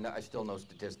player. I still know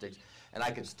statistics, and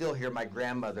I could still hear my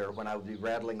grandmother when I would be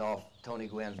rattling off Tony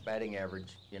Gwynn's batting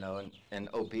average, and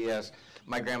OPS.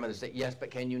 My grandmother said, "Yes, but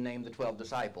can you name the 12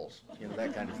 disciples?"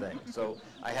 That kind of thing. So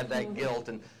I had that guilt,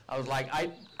 and I was like,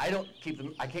 I can't keep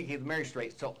the Mary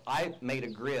straight. So I made a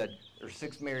grid. There's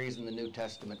 6 Marys in the New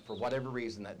Testament. For whatever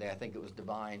reason that day, I think it was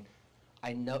divine.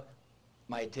 I know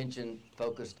my attention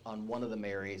focused on one of the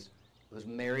Marys. It was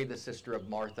Mary, the sister of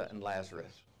Martha and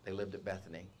Lazarus. They lived at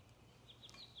Bethany.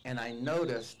 And I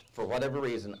noticed, for whatever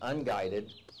reason,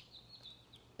 unguided,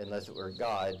 unless it were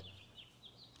God,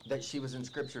 that she was in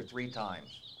Scripture 3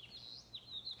 times.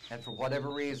 And for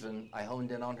whatever reason, I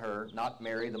honed in on her, not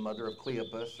Mary, the mother of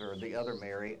Cleopas, or the other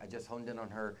Mary. I just honed in on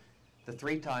her. The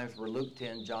 3 times were Luke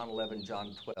 10, John 11,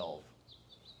 John 12.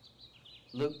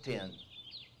 Luke 10,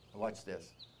 watch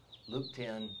this. Luke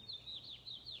 10,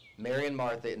 Mary and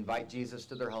Martha invite Jesus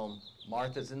to their home.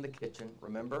 Martha's in the kitchen,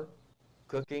 remember?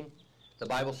 Cooking. The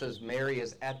Bible says Mary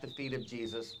is at the feet of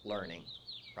Jesus learning,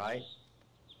 right?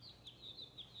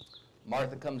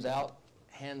 Martha comes out,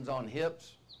 hands on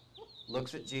hips,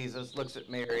 looks at Jesus, looks at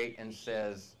Mary, and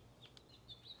says,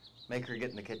 "Make her get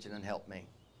in the kitchen and help me."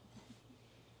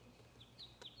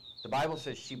 The Bible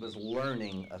says she was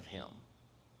learning of him.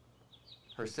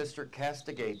 Her sister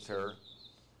castigates her.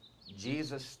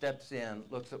 Jesus steps in,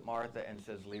 looks at Martha, and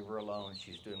says, "Leave her alone.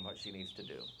 She's doing what she needs to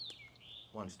do."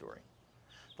 One story.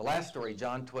 The last story,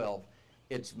 John 12,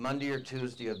 it's Monday or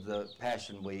Tuesday of the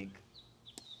Passion Week.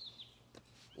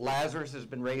 Lazarus has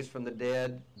been raised from the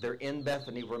dead. They're in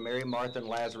Bethany where Mary, Martha, and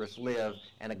Lazarus live,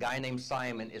 and a guy named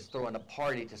Simon is throwing a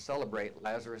party to celebrate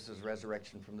Lazarus'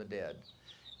 resurrection from the dead.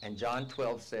 And John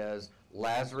 12 says,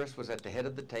 Lazarus was at the head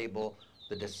of the table,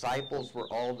 the disciples were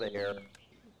all there,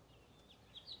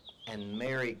 and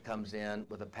Mary comes in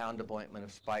with a pound of ointment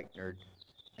of spikenard,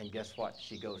 and guess what?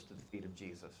 She goes to the feet of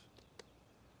Jesus.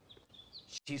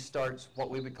 She starts what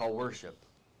we would call worship.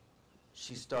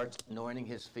 She starts anointing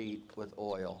his feet with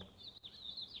oil,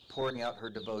 pouring out her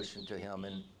devotion to him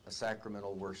in a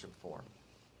sacramental worship form.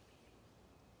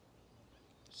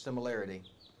 Similarity.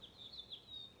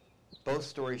 Both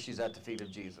stories she's at the feet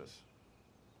of Jesus.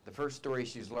 The first story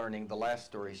she's learning, the last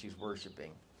story she's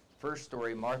worshiping. First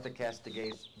story, Martha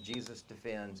castigates, Jesus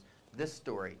defends. This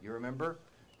story, you remember?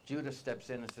 Judas steps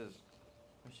in and says,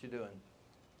 "What's she doing?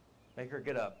 Make her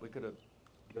get up. We could have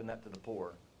given that to the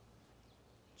poor."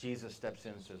 Jesus steps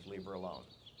in and says, "Leave her alone."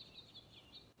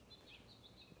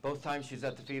 Both times she's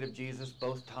at the feet of Jesus.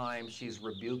 Both times she's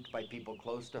rebuked by people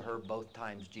close to her. Both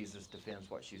times Jesus defends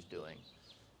what she's doing.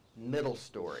 Middle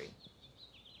story.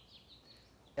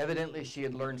 Evidently, she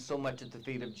had learned so much at the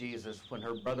feet of Jesus. When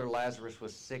her brother Lazarus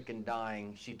was sick and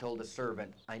dying, she told a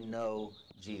servant, "I know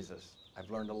Jesus. I've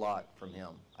learned a lot from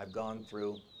him. I've gone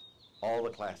through all the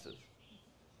classes.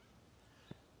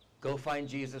 Go find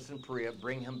Jesus in Perea,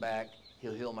 bring him back.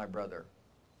 He'll heal my brother."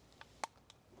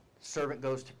 Servant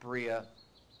goes to Perea,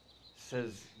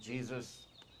 says, "Jesus,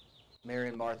 Mary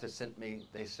and Martha sent me.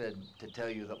 They said to tell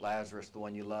you that Lazarus, the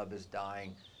one you love, is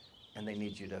dying, and they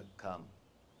need you to come."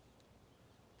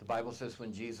 The Bible says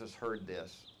when Jesus heard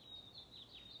this,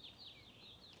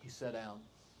 he sat down.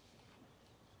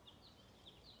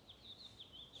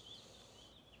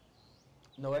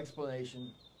 No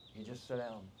explanation. He just sat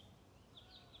down.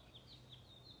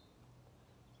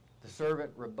 The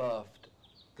servant, rebuffed,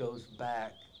 goes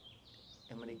back,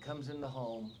 and when he comes in the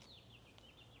home,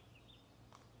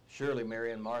 surely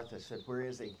Mary and Martha said, "Where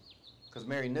is he?" Because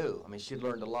Mary knew. I mean, she'd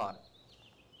learned a lot.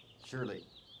 Surely.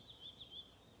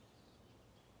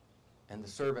 And the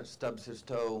servant stubs his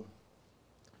toe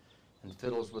and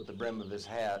fiddles with the brim of his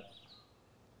hat.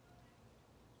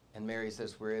 And Mary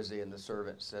says, "Where is he?" And the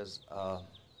servant says,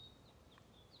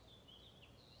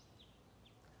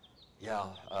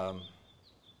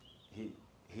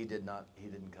 he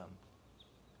didn't come."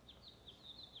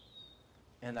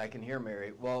 And I can hear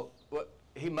Mary, "Well,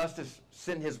 he must have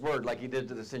sent his word like he did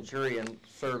to the centurion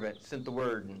servant, sent the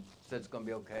word and said it's going to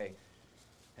be okay."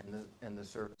 And the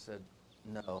servant said,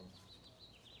 "No."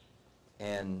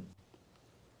 And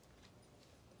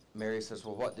Mary says,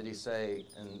 "Well, what did he say?"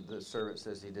 And the servant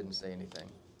says, "He didn't say anything."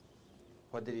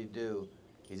 "What did he do?"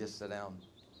 "He just sat down."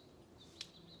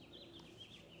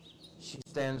 She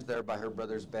stands there by her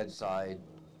brother's bedside,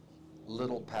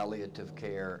 little palliative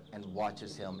care, and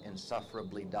watches him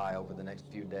insufferably die over the next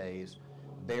few days,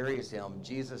 buries him.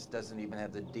 Jesus doesn't even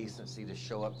have the decency to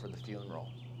show up for the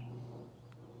funeral.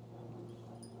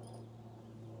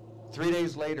 3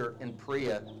 days later in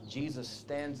Perea, Jesus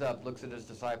stands up, looks at his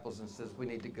disciples, and says, "We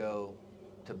need to go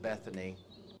to Bethany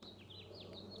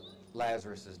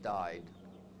Lazarus has died.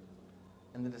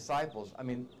 And the disciples, I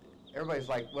mean, everybody's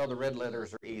like, well, the red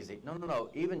letters are easy. No, no, no.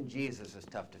 Even Jesus is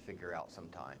tough to figure out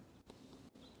sometime.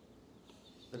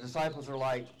 The disciples are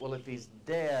like, well, if he's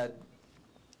dead,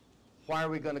 why are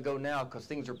we going to go now? Because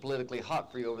things are politically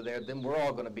hot for you over there. Then we're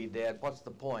all going to be dead. What's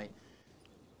the point?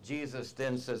 Jesus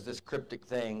then says this cryptic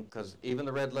thing, because even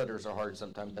the red letters are hard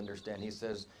sometimes to understand. He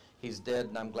says, he's dead,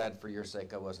 and I'm glad for your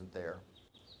sake I wasn't there.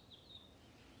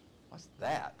 What's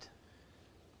that?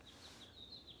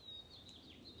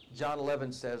 John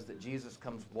 11 says that Jesus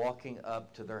comes walking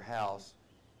up to their house,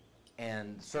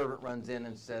 and the servant runs in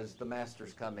and says, the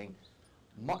master's coming.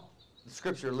 The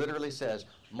scripture literally says,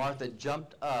 Martha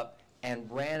jumped up and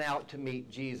ran out to meet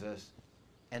Jesus.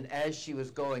 And as she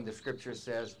was going, the scripture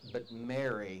says, but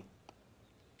Mary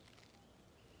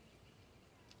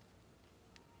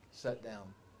sat down.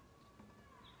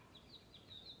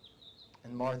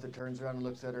 And Martha turns around and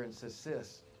looks at her and says,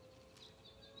 sis.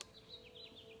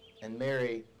 And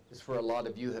Mary is where a lot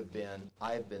of you have been.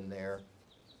 I've been there.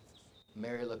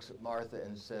 Mary looks at Martha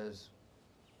and says,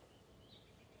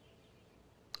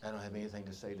 I don't have anything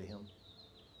to say to him.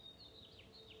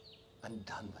 I'm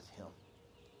done with him.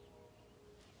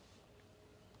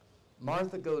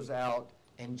 Martha goes out,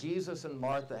 and Jesus and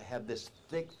Martha have this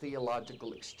thick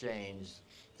theological exchange.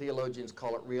 Theologians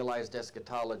call it realized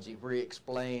eschatology, where he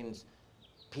explains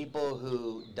people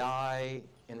who die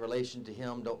in relation to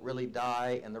him don't really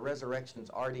die, and the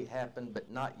resurrection's already happened, but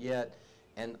not yet,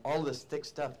 and all this thick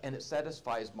stuff, and it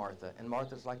satisfies Martha. And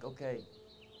Martha's like, okay.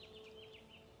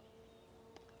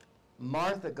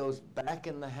 Martha goes back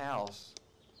in the house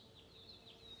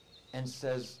and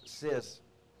says, sis,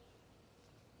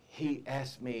 he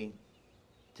asked me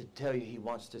to tell you he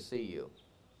wants to see you.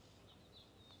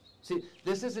 See,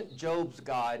 this isn't Job's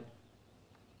God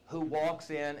who walks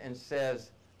in and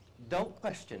says, don't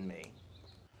question me.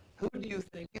 Who do you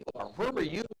think you are? Where were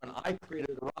you when I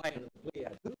created Orion and the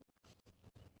Pleiad?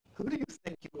 Who do you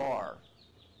think you are?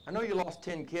 I know you lost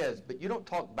 10 kids, but you don't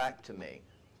talk back to me.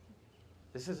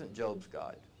 This isn't Job's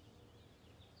God.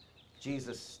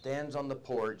 Jesus stands on the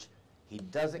porch. He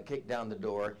doesn't kick down the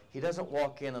door. He doesn't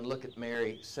walk in and look at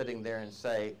Mary sitting there and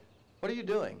say, what are you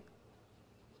doing?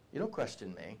 You don't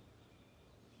question me.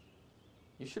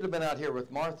 You should have been out here with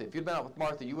Martha. If you'd been out with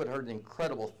Martha, you would have heard an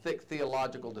incredible, thick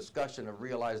theological discussion of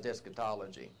realized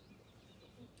eschatology.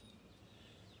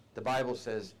 The Bible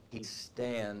says he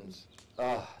stands,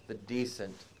 the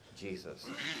decent Jesus.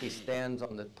 He stands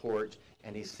on the porch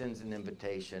and he sends an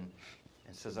invitation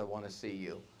and says, I want to see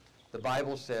you. The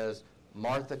Bible says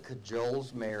Martha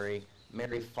cajoles Mary.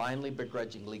 Mary finally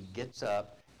begrudgingly gets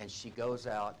up and she goes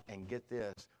out, and get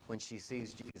this, when she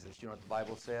sees Jesus, you know what the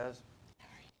Bible says?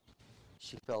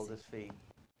 She fell at his feet.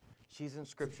 She's in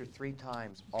Scripture 3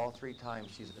 times. All 3 times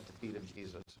she's at the feet of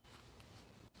Jesus.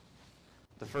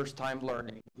 The first time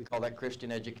learning, we call that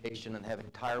Christian education, and have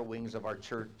entire wings of our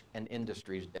church and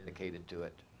industries dedicated to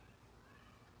it.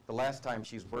 The last time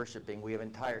she's worshiping, we have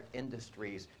entire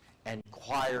industries and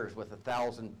choirs with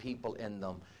 1,000 people in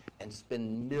them, and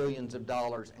spend millions of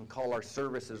dollars and call our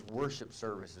services worship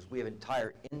services. We have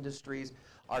entire industries.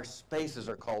 Our spaces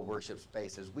are called worship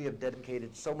spaces. We have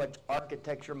dedicated so much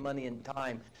architecture, money, and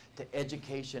time to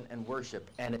education and worship,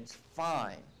 and it's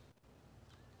fine.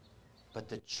 But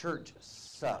the church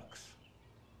sucks,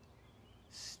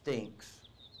 stinks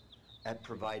at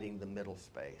providing the middle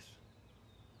space.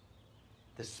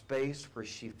 The space where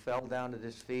she fell down at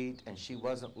his feet and she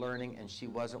wasn't learning and she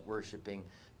wasn't worshiping,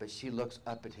 but she looks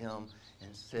up at him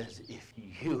and says, if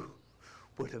you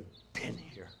would have been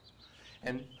here,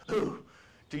 and who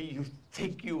do you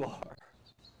think you are?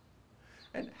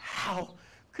 And how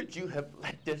could you have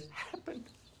let this happen?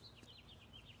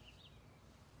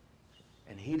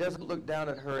 And he doesn't look down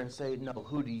at her and say, no,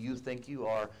 who do you think you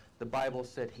are? The Bible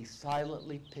said he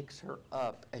silently picks her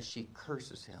up as she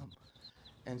curses him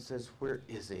and says, where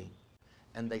is he?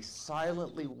 And they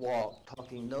silently walk,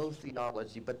 talking no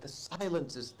theology, but the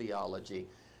silence is theology.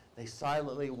 They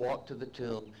silently walk to the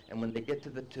tomb, and when they get to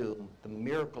the tomb, the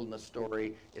miracle in the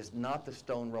story is not the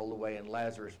stone rolled away and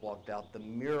Lazarus walked out. The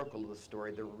miracle of the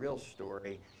story, the real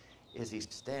story, is he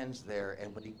stands there,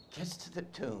 and when he gets to the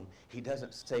tomb, he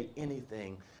doesn't say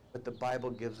anything, but the Bible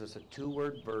gives us a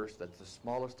 2-word verse that's the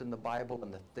smallest in the Bible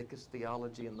and the thickest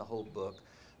theology in the whole book.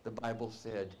 The Bible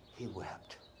said, he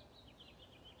wept.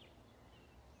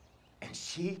 And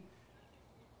she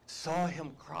saw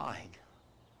him crying.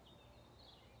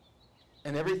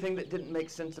 And everything that didn't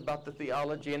make sense about the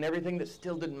theology, and everything that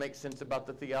still didn't make sense about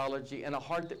the theology, and a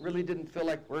heart that really didn't feel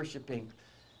like worshiping.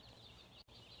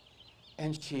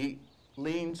 And she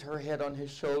leans her head on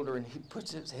his shoulder, and he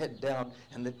puts his head down,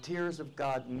 and the tears of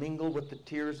God mingle with the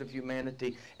tears of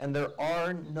humanity, and there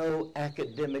are no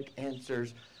academic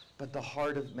answers, but the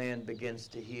heart of man begins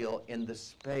to heal in the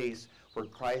space where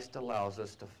Christ allows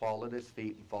us to fall at his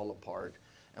feet and fall apart.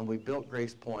 And we built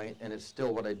Grace Point, and it's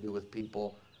still what I do with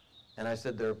people. And I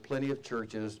said there are plenty of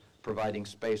churches providing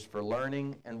space for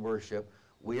learning and worship.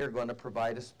 We are going to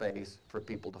provide a space for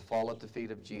people to fall at the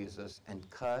feet of Jesus and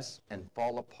cuss and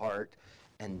fall apart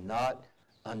and not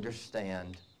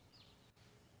understand.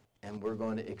 And we're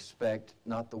going to expect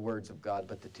not the words of God,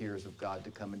 but the tears of God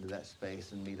to come into that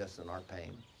space and meet us in our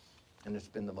pain. And it's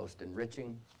been the most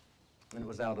enriching. And it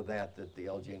was out of that that the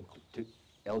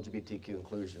LGBTQ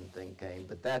inclusion thing came.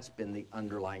 But that's been the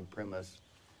underlying premise.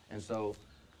 And so,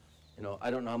 you know,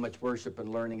 I don't know how much worship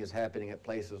and learning is happening at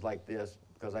places like this,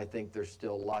 because I think there's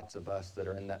still lots of us that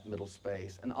are in that middle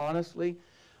space. And honestly,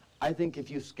 I think if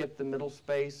you skip the middle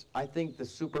space, I think the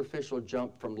superficial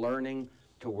jump from learning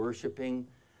to worshiping,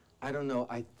 I don't know,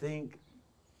 I think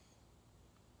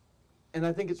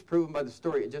it's proven by the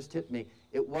story, it just hit me.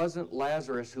 It wasn't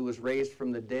Lazarus who was raised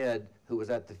from the dead who was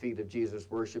at the feet of Jesus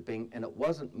worshiping, and it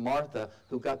wasn't Martha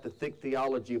who got the thick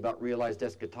theology about realized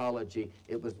eschatology.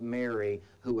 It was Mary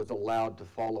who was allowed to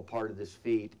fall apart at his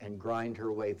feet and grind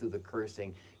her way through the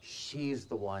cursing. She's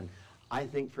the one. I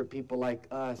think for people like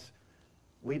us,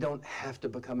 we don't have to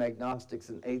become agnostics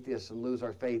and atheists and lose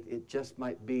our faith. It just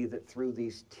might be that through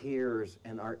these tears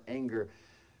and our anger,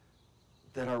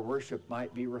 that our worship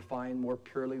might be refined more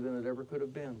purely than it ever could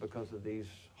have been because of these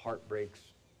heartbreaks,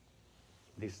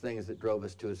 these things that drove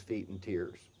us to his feet in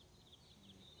tears.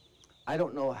 I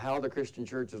don't know how the Christian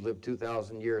church has lived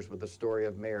 2,000 years with the story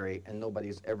of Mary, and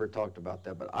nobody's ever talked about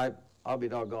that, but I'll be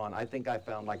doggone. I think I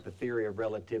found like the theory of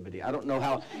relativity. I don't know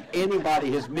how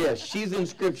anybody has missed. She's in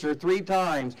Scripture 3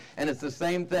 times, and it's the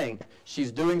same thing.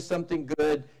 She's doing something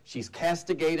good. She's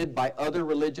castigated by other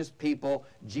religious people.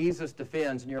 Jesus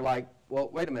defends, and you're like, well,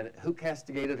 wait a minute. Who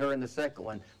castigated her in the second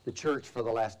one? The church for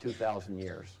the last 2,000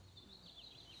 years.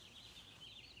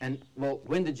 And, well,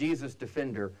 when did Jesus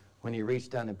defend her? When he reached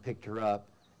down and picked her up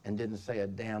and didn't say a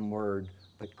damn word,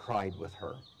 but cried with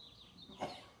her.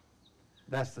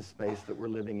 That's the space that we're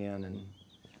living in, and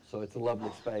so it's a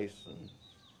lovely space.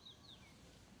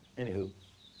 And anywho,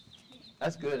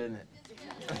 that's good, isn't it?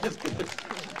 That's good.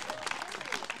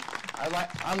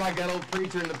 I'm like that old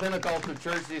preacher in the Pentecostal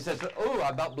church. He says, "Oh, I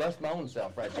about blessed my own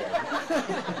self right there."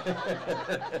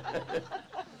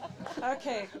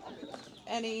 Okay.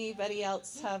 Anybody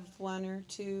else have 1 or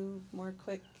 2 more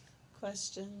quick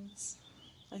questions?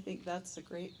 I think that's a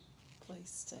great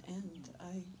place to end.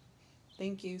 I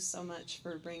thank you so much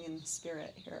for bringing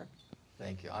Spirit here.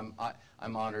 Thank you.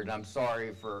 I'm honored. I'm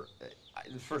sorry for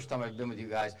the first time I've been with you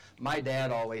guys. My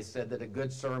dad always said that a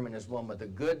good sermon is one with a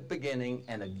good beginning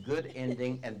and a good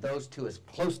ending, and those two as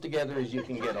close together as you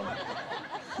can get them.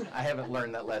 I haven't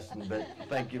learned that lesson, but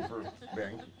thank you for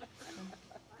bearing. I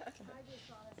just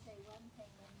want to say one thing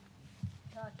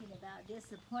when talking about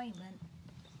disappointment.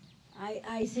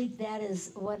 I think that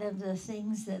is one of the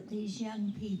things that these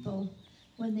young people,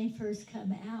 when they first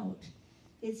come out,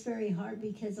 it's very hard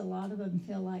because a lot of them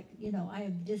feel like, you know, I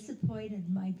have disappointed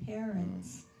my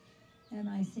parents. And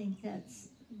I think that's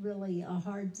really a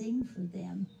hard thing for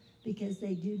them because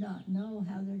they do not know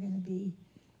how they're going to be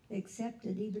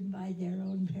accepted even by their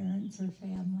own parents or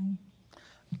family.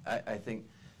 I think,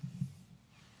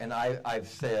 and I've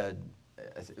said,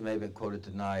 it may have been quoted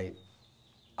tonight,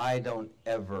 I don't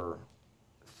ever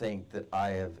think that I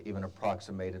have even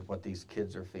approximated what these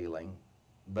kids are feeling,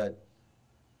 but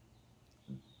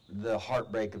the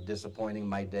heartbreak of disappointing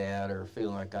my dad or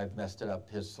feeling like I've messed it up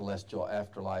his celestial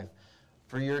afterlife.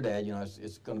 For your dad, you know,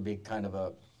 it's going to be kind of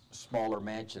a smaller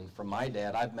mansion. For my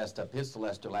dad, I've messed up his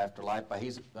celestial afterlife, but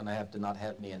he's going to have to not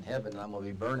have me in heaven, and I'm going to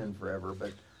be burning forever.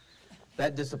 But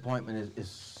that disappointment is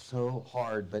so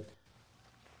hard. But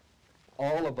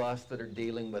all of us that are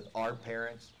dealing with our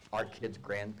parents, our kids'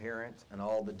 grandparents, and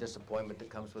all the disappointment that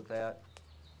comes with that,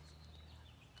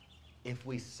 if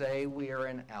we say we are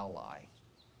an ally,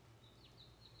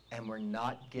 and we're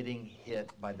not getting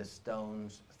hit by the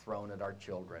stones thrown at our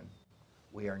children,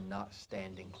 we are not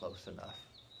standing close enough.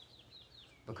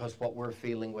 Because what we're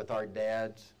feeling with our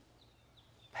dads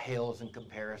pales in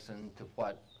comparison to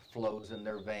what flows in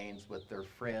their veins with their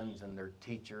friends and their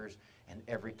teachers, and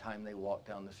every time they walk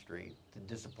down the street, the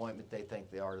disappointment they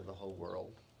think they are to the whole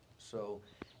world. So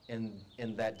in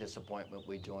that disappointment,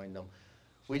 we join them.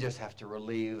 We just have to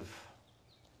relieve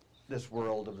this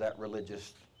world of that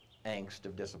religious angst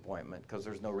of disappointment, because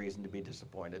there's no reason to be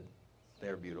disappointed.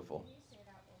 They're beautiful. Can you say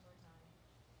that one more time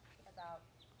about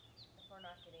if we're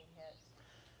not getting hit?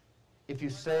 If you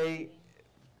say,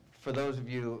 for those of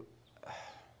you,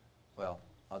 well,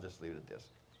 I'll just leave it at this.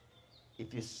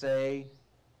 If you say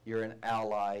you're an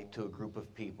ally to a group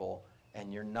of people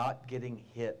and you're not getting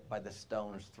hit by the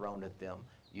stones thrown at them,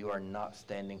 you are not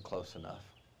standing close enough.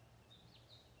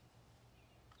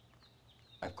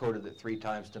 I've quoted it 3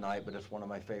 times tonight, but it's one of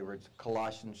my favorites.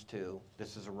 Colossians 2,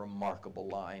 this is a remarkable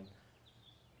line.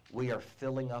 We are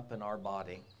filling up in our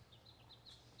body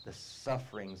the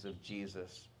sufferings of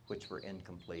Jesus, which were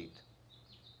incomplete.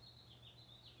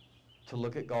 To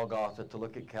look at Golgotha, to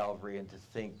look at Calvary, and to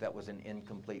think that was an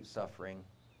incomplete suffering.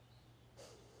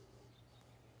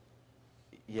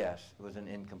 Yes, it was an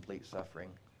incomplete suffering.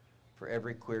 For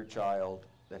every queer child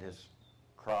that has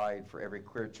cried, for every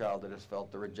queer child that has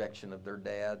felt the rejection of their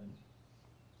dad,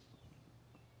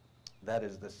 that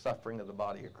is the suffering of the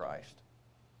body of Christ.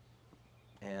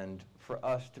 And for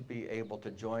us to be able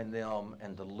to join them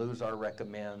and to lose our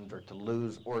recommend, or to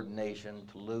lose ordination,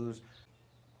 to lose,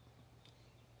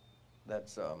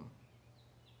 that's,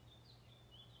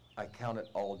 I count it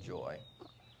all joy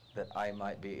that I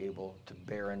might be able to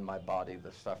bear in my body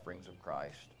the sufferings of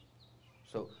Christ.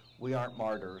 So we aren't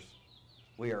martyrs.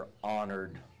 We are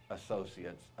honored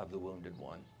associates of the wounded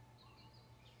one.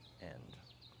 And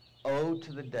oh,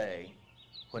 to the day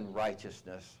when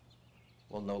righteousness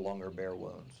will no longer bear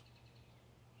wounds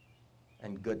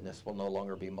and goodness will no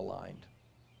longer be maligned.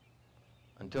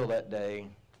 Until that day,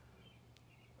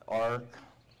 arc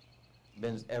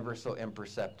bends ever so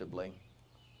imperceptibly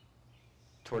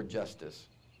toward justice.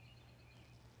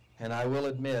 And I will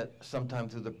admit,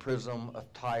 sometimes through the prism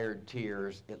of tired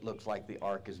tears, it looks like the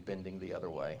arc is bending the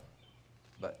other way.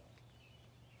 But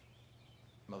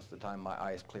most of the time, my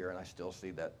eye is clear, and I still see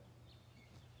that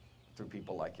through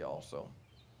people like y'all. So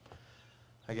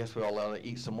I guess we all ought to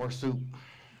eat some more soup.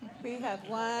 We have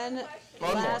one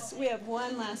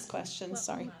last question.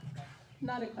 Sorry.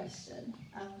 Not a question,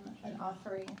 an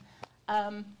offering.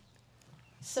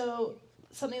 So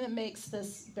something that makes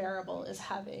this bearable is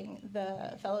having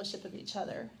the fellowship of each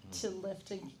other to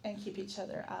lift and keep each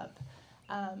other up.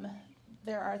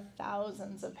 There are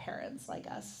thousands of parents like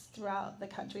us throughout the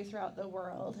country, throughout the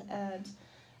world, and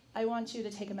I want you to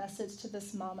take a message to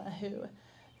this mama who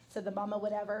said the mama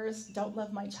whatevers don't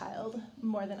love my child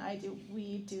more than I do.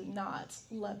 We do not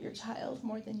love your child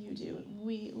more than you do.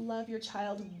 We love your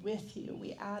child with you.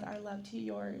 We add our love to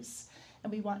yours,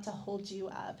 and we want to hold you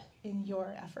up in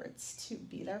your efforts to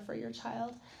be there for your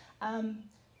child.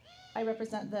 I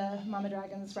represent the Mama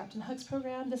Dragons Wrapped in Hugs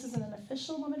program. This isn't an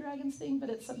official Mama Dragons thing, but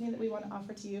it's something that we want to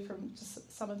offer to you from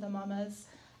just some of the mamas.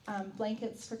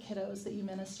 Blankets for kiddos that you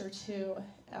minister to.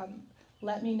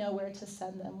 Let me know where to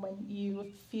send them when you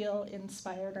feel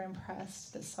inspired or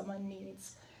impressed that someone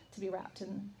needs to be wrapped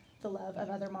in the love of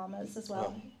other mamas as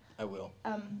well. I will.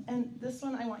 And this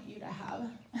one I want you to have,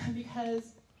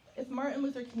 because if Martin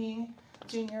Luther King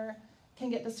Jr.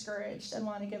 can get discouraged and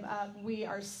want to give up, we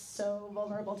are so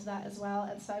vulnerable to that as well.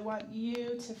 And so I want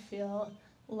you to feel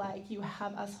like you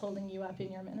have us holding you up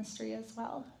in your ministry as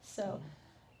well. So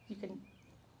you can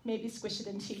maybe squish it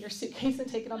into your suitcase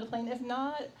and take it on the plane. If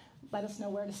not, let us know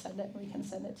where to send it, and we can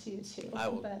send it to you too.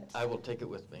 I will take it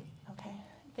with me. Okay.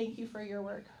 Thank you for your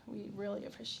work. We really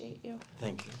appreciate you.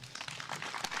 Thank you.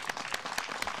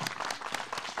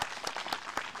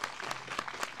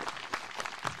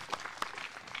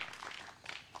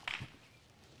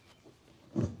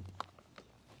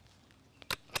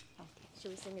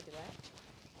 Should we sing a duet?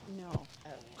 No. Oh.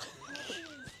 I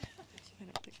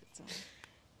don't think it's on.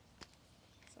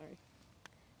 Sorry.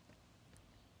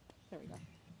 There we go.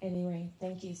 Anyway,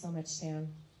 thank you so much, Sam.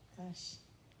 Gosh.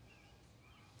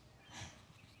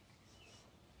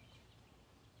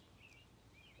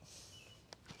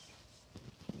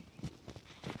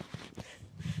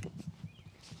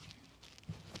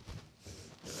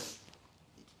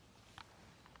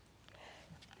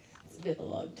 It's been a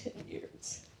long 10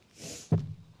 years.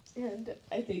 And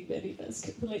I think many of us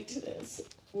can relate to this.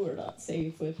 We're not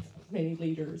safe with many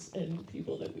leaders and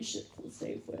people that we should feel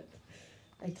safe with.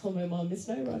 I told my mom,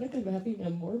 isn't it ironic I'm having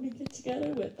a Mormon get together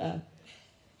with a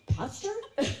pastor?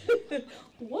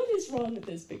 What is wrong with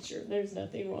this picture? There's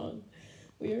nothing wrong.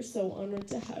 We are so honored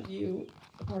to have you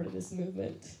a part of this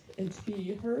movement and to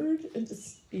be heard and to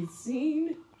be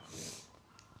seen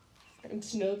and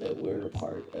to know that we're a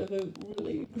part of a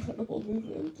really incredible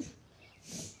movement,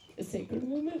 a sacred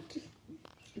movement.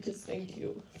 Just thank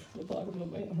you from the bottom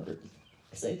of my heart,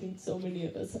 because I think so many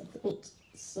of us have felt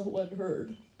so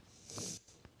unheard.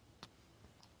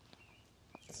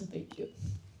 So thank you.